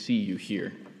to see you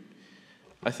here.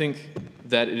 I think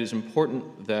that it is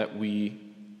important that we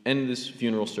end this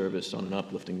funeral service on an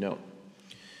uplifting note.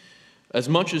 As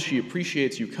much as she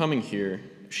appreciates you coming here,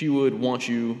 she would want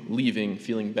you leaving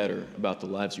feeling better about the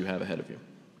lives you have ahead of you.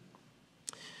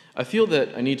 I feel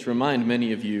that I need to remind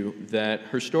many of you that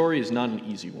her story is not an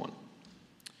easy one.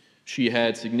 She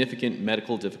had significant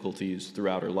medical difficulties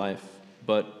throughout her life,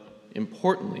 but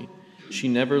importantly, she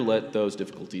never let those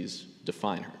difficulties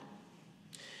define her.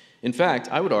 In fact,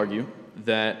 I would argue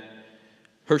that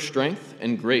her strength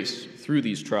and grace through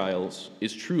these trials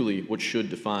is truly what should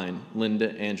define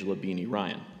Linda Angela Beanie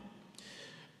Ryan.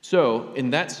 So,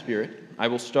 in that spirit, I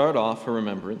will start off her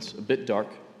remembrance a bit dark,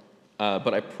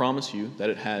 but I promise you that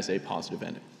it has a positive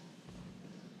ending.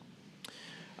 I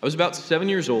was about 7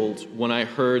 years old when I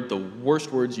heard the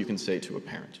worst words you can say to a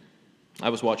parent. I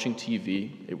was watching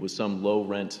TV. It was some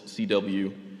low-rent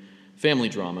CW family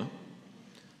drama.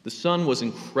 The son was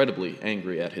incredibly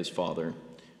angry at his father.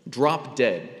 "Drop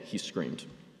dead," he screamed,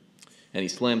 and he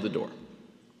slammed the door.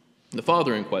 The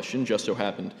father in question just so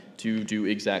happened to do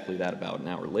exactly that about an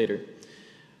hour later.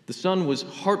 The son was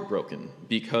heartbroken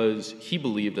because he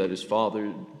believed that his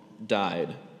father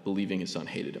died believing his son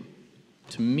hated him.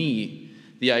 To me,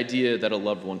 the idea that a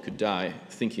loved one could die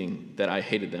thinking that I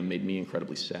hated them made me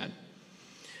incredibly sad.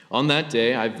 On that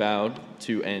day, I vowed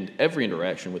to end every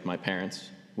interaction with my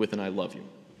parents with an "I love you."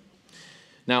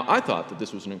 Now, I thought that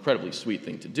this was an incredibly sweet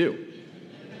thing to do.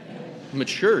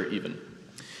 Mature, even.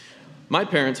 My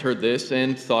parents heard this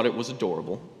and thought it was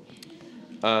adorable.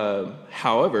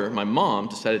 However, my mom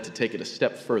decided to take it a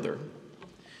step further.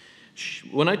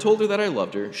 When I told her that I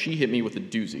loved her, she hit me with a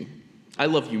doozy. "I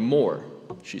love you more,"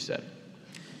 she said.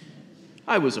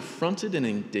 I was affronted and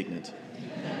indignant.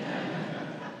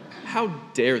 How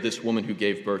dare this woman who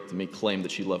gave birth to me claim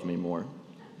that she loved me more?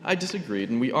 I disagreed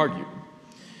and we argued.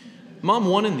 Mom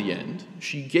won in the end.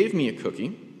 She gave me a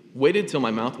cookie, waited till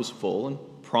my mouth was full, and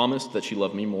promised that she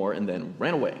loved me more, and then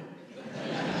ran away.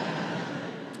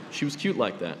 She was cute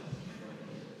like that.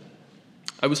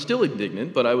 I was still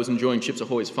indignant, but I was enjoying Chips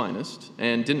Ahoy's finest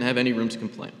and didn't have any room to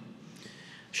complain.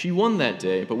 She won that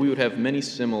day, but we would have many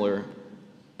similar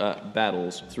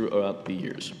battles throughout the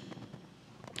years.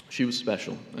 She was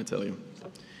special, I tell you.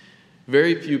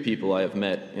 Very few people I have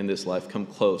met in this life come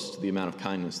close to the amount of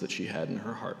kindness that she had in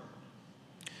her heart.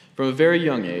 From a very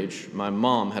young age, my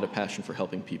mom had a passion for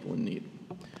helping people in need.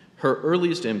 Her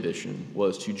earliest ambition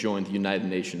was to join the United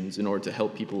Nations in order to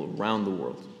help people around the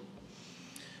world.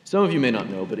 Some of you may not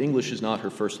know, but English is not her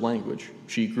first language.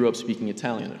 She grew up speaking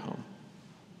Italian at home.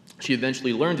 She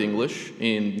eventually learned English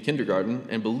in kindergarten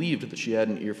and believed that she had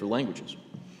an ear for languages.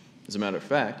 As a matter of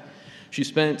fact, she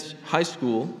spent high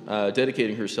school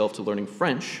dedicating herself to learning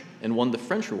French and won the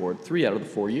French award 3 out of the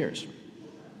 4 years.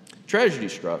 Tragedy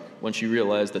struck when she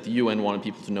realized that the UN wanted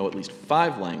people to know at least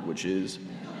 5 languages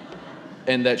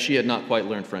and that she had not quite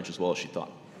learned French as well as she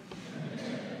thought.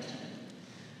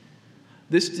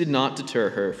 This did not deter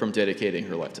her from dedicating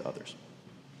her life to others.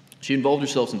 She involved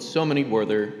herself in so many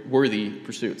worthy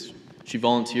pursuits. She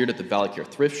volunteered at the Valley Care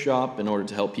thrift shop in order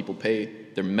to help people pay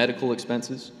their medical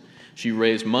expenses. She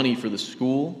raised money for the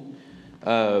school.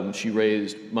 She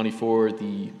raised money for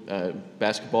the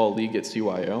basketball league at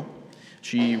CYO.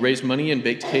 She raised money and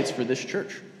baked cakes for this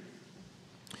church.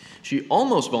 She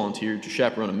almost volunteered to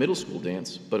chaperone a middle school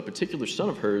dance, but a particular son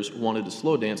of hers wanted to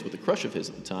slow dance with a crush of his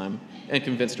at the time and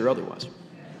convinced her otherwise.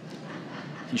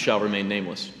 He shall remain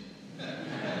nameless.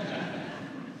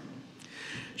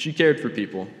 She cared for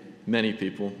people, many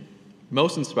people.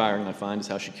 Most inspiring, I find, is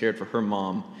how she cared for her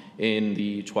mom in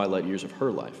the twilight years of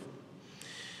her life.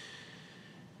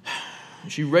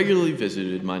 She regularly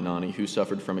visited my nanny, who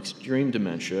suffered from extreme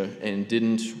dementia and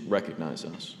didn't recognize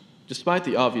us. Despite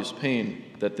the obvious pain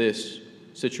that this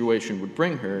situation would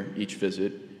bring her each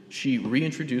visit, she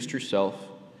reintroduced herself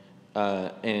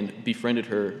and befriended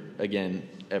her again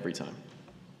every time.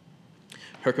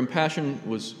 Her compassion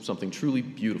was something truly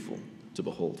beautiful to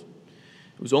behold.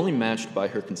 It was only matched by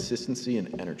her consistency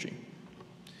and energy.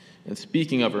 And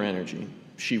speaking of her energy,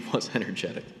 she was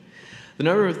energetic. The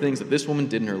number of things that this woman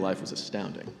did in her life was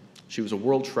astounding. She was a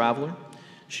world traveler.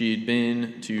 She'd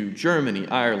been to Germany,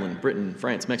 Ireland, Britain,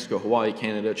 France, Mexico, Hawaii,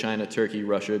 Canada, China, Turkey,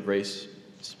 Russia, Greece,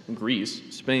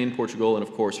 Spain, Portugal, and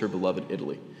of course her beloved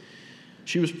Italy.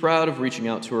 She was proud of reaching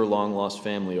out to her long-lost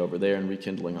family over there and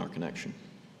rekindling our connection.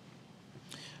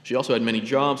 She also had many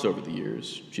jobs over the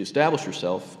years. She established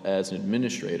herself as an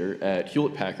administrator at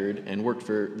Hewlett-Packard and worked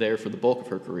there for the bulk of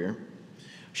her career.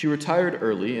 She retired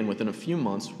early and within a few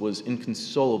months was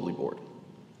inconsolably bored.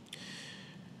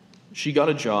 She got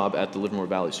a job at the Livermore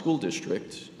Valley School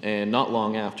District, and not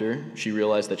long after, she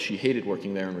realized that she hated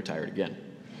working there and retired again.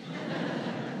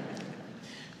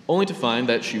 Only to find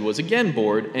that she was again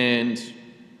bored and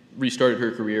restarted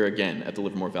her career again at the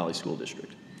Livermore Valley School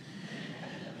District.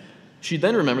 She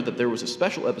then remembered that there was a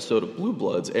special episode of Blue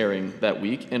Bloods airing that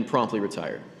week and promptly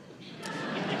retired.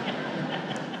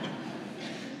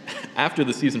 After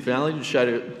the season finale,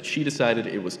 she decided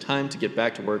it was time to get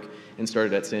back to work and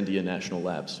started at Sandia National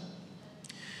Labs.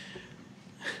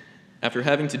 After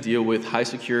having to deal with high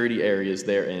security areas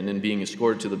therein and being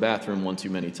escorted to the bathroom one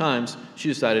too many times, she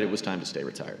decided it was time to stay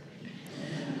retired.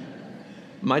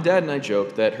 My dad and I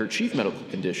joked that her chief medical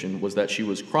condition was that she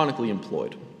was chronically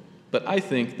employed, but I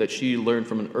think that she learned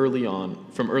from early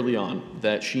on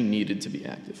that she needed to be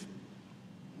active.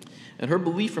 And her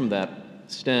belief from that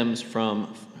stems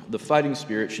from the fighting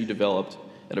spirit she developed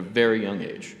at a very young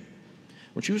age.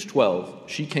 When she was 12,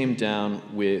 she came down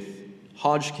with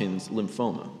Hodgkin's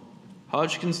lymphoma.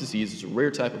 Hodgkin's disease is a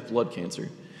rare type of blood cancer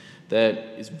that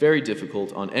is very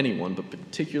difficult on anyone, but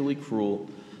particularly cruel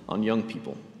on young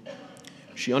people.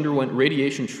 She underwent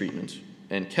radiation treatment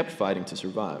and kept fighting to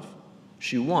survive.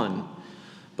 She won,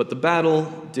 but the battle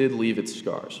did leave its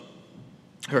scars.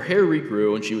 Her hair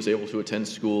regrew and she was able to attend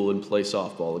school and play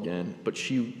softball again, but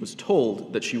she was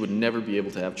told that she would never be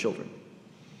able to have children.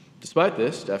 Despite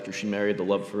this, after she married the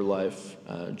love of her life,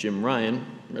 Jim Ryan,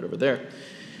 right over there,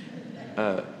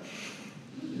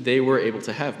 they were able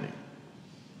to have me.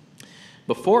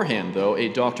 Beforehand, though, a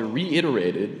doctor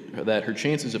reiterated that her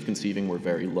chances of conceiving were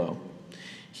very low.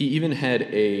 He even had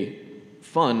a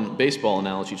fun baseball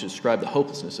analogy to describe the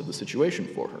hopelessness of the situation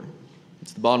for her.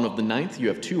 It's the bottom of the ninth, you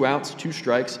have 2 outs, 2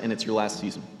 strikes, and it's your last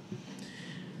season.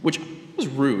 Which was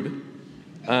rude,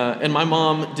 and my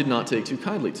mom did not take too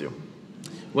kindly to.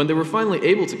 When they were finally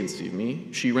able to conceive me,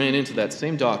 she ran into that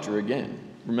same doctor again.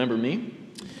 Remember me?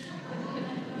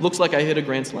 Looks like I hit a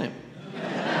grand slam.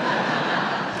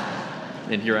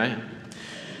 And here I am.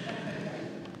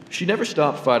 She never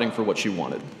stopped fighting for what she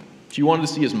wanted. She wanted to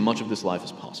see as much of this life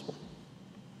as possible.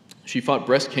 She fought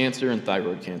breast cancer and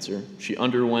thyroid cancer. She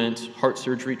underwent heart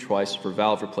surgery twice for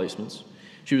valve replacements.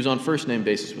 She was on first-name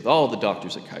basis with all the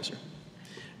doctors at Kaiser.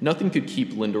 Nothing could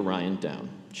keep Linda Ryan down.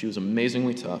 She was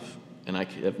amazingly tough, and I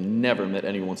have never met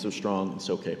anyone so strong and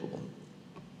so capable.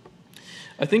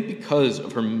 I think because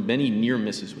of her many near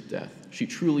misses with death, she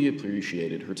truly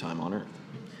appreciated her time on earth.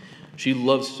 She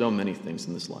loved so many things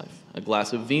in this life. A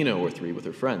glass of vino or 3 with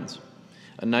her friends.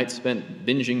 A night spent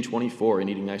binging 24 and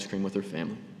eating ice cream with her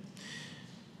family.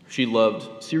 She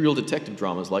loved serial detective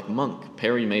dramas like Monk,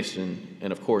 Perry Mason,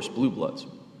 and of course, Blue Bloods.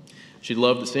 She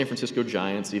loved the San Francisco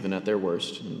Giants, even at their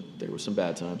worst, and there were some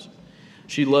bad times.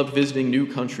 She loved visiting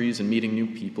new countries and meeting new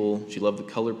people. She loved the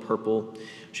color purple.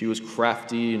 She was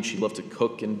crafty, and she loved to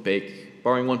cook and bake.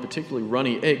 Barring one particularly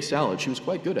runny egg salad, she was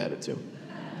quite good at it, too.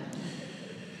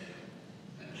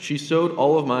 She sewed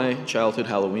all of my childhood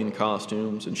Halloween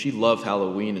costumes, and she loved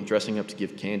Halloween and dressing up to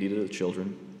give candy to the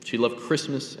children. She loved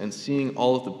Christmas and seeing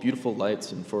all of the beautiful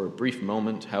lights, and for a brief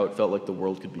moment, how it felt like the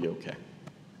world could be okay.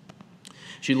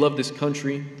 She loved this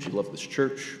country, she loved this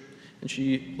church, and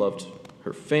she loved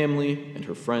her family and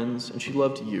her friends, and she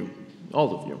loved you,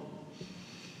 all of you.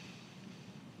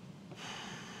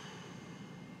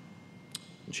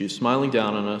 And she is smiling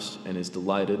down on us and is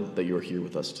delighted that you are here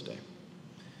with us today.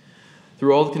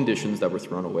 Through all the conditions that were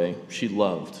thrown away, she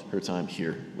loved her time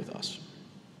here with us.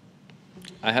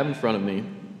 I have in front of me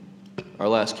our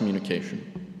last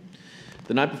communication.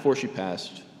 The night before she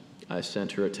passed, I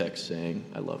sent her a text saying,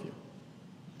 "I love you."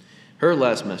 Her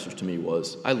last message to me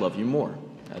was, "I love you more,"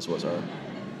 as was our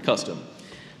custom.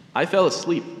 I fell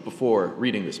asleep before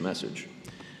reading this message.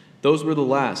 Those were the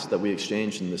last that we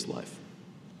exchanged in this life.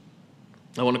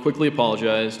 I want to quickly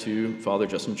apologize to Father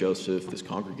Justin Joseph, this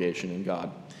congregation, and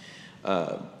God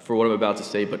for what I'm about to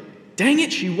say, but dang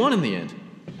it, she won in the end.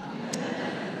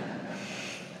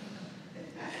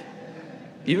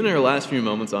 Even in her last few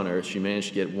moments on earth, she managed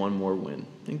to get one more win,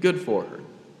 and good for her.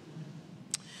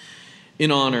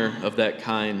 In honor of that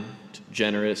kind,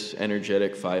 generous,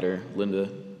 energetic fighter, Linda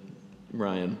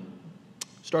Ryan,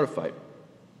 start a fight.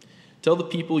 Tell the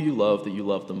people you love that you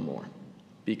love them more,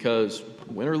 because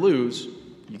win or lose,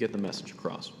 you get the message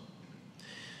across.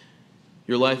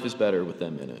 Your life is better with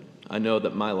them in it. I know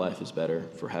that my life is better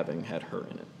for having had her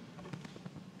in it.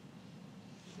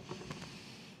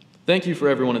 Thank you for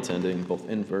everyone attending, both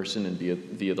in person and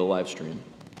via the live stream.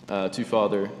 To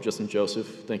Father Justin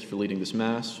Joseph, thank you for leading this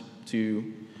Mass.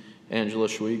 To Angela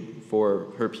Schwig for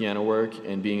her piano work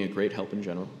and being a great help in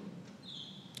general.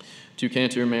 To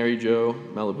Cantor Mary Jo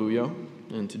Malabuyo,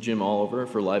 and to Jim Oliver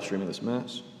for live streaming this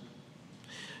Mass.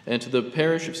 And to the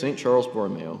parish of St. Charles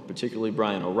Borromeo, particularly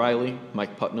Brian O'Reilly,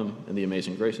 Mike Putnam, and the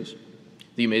Amazing Graces.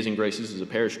 The Amazing Graces is a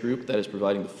parish group that is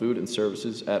providing the food and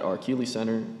services at our Keeley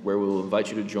Center, where we will invite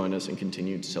you to join us and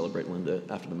continue to celebrate Linda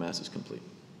after the Mass is complete.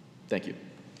 Thank you.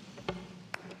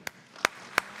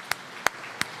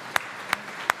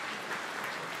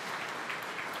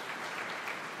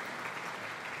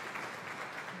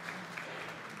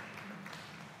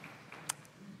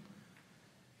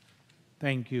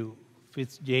 Thank you,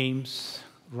 James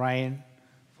Ryan,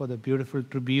 for the beautiful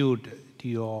tribute to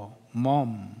your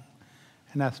mom.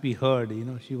 And as we heard,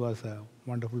 she was a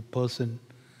wonderful person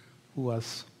who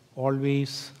was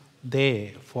always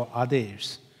there for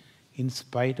others in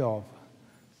spite of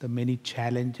the many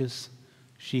challenges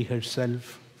she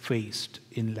herself faced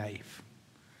in life.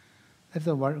 That's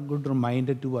a good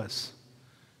reminder to us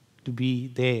to be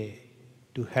there,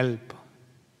 to help,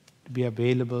 to be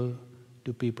available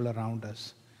to people around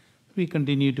us. We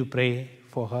continue to pray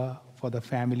for her, for the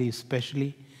family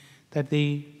especially, that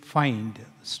they find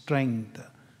strength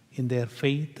in their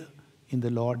faith in the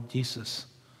Lord Jesus,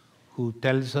 who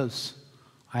tells us,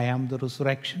 "I am the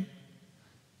resurrection,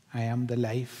 I am the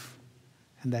life."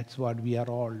 And that's what we are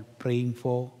all praying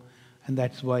for. And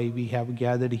that's why we have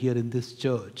gathered here in this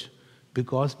church,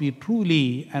 because we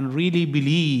truly and really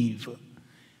believe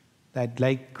that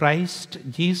like Christ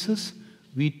Jesus,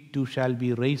 we too shall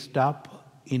be raised up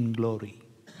in glory.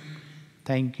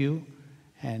 Thank you.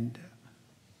 And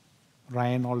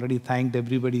Ryan already thanked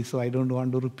everybody, so I don't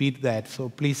want to repeat that. So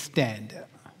please stand.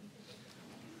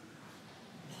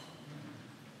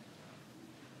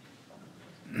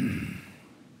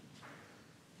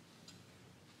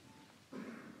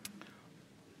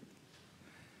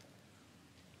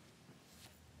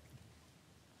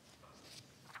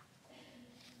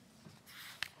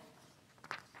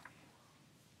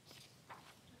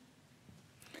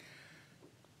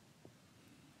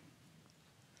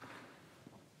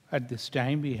 At this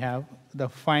time, we have the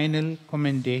final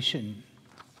commendation.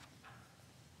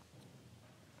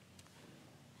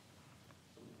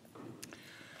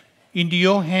 Into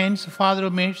your hands, Father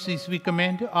of mercies, we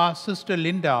commend our sister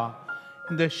Linda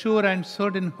in the sure and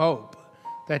certain hope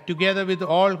that together with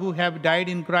all who have died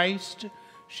in Christ,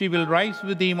 she will rise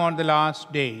with him on the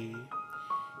last day.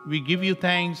 We give you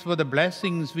thanks for the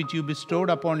blessings which you bestowed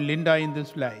upon Linda in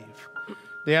this life.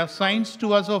 They are signs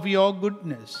to us of your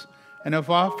goodness and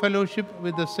of our fellowship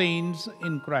with the saints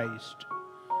in Christ.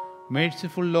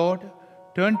 Merciful Lord,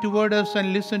 turn toward us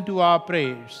and listen to our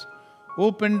prayers.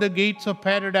 Open the gates of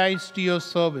paradise to your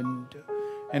servant,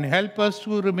 and help us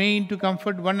to remain to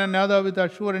comfort one another with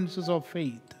assurances of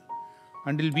faith,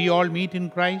 until we all meet in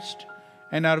Christ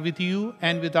and are with you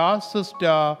and with our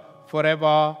sister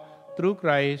forever, through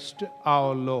Christ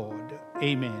our Lord.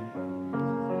 Amen.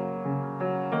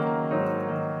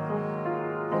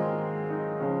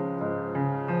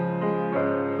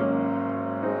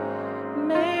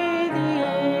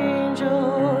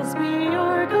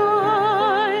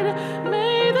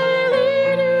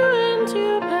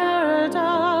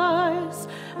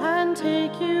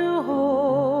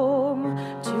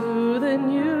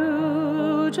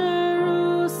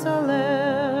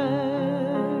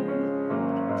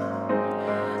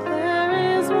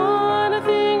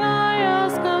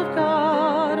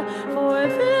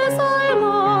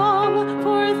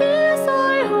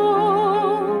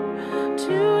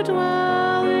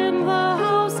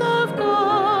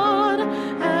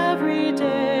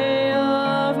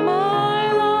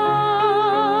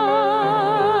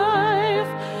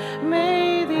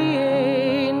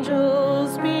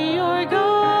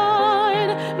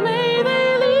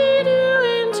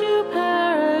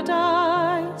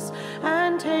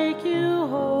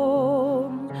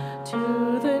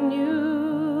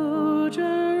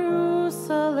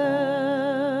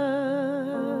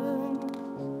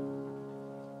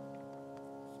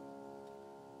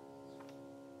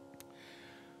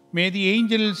 May the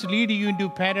angels lead you into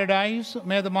paradise.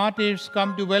 May the martyrs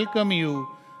come to welcome you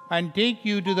and take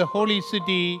you to the holy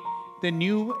city, the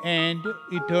new and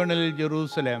eternal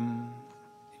Jerusalem.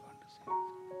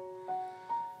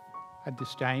 At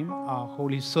this time, our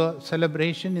holy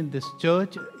celebration in this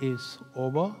church is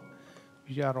over.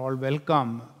 We are all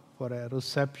welcome for a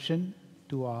reception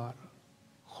to our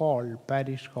hall,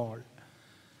 parish hall.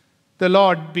 The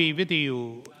Lord be with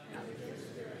you.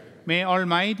 May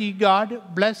Almighty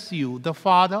God bless you, the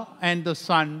Father and the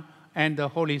Son and the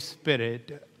Holy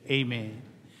Spirit. Amen.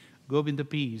 Go in the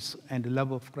peace and the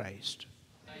love of Christ.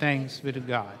 Thanks be to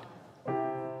God.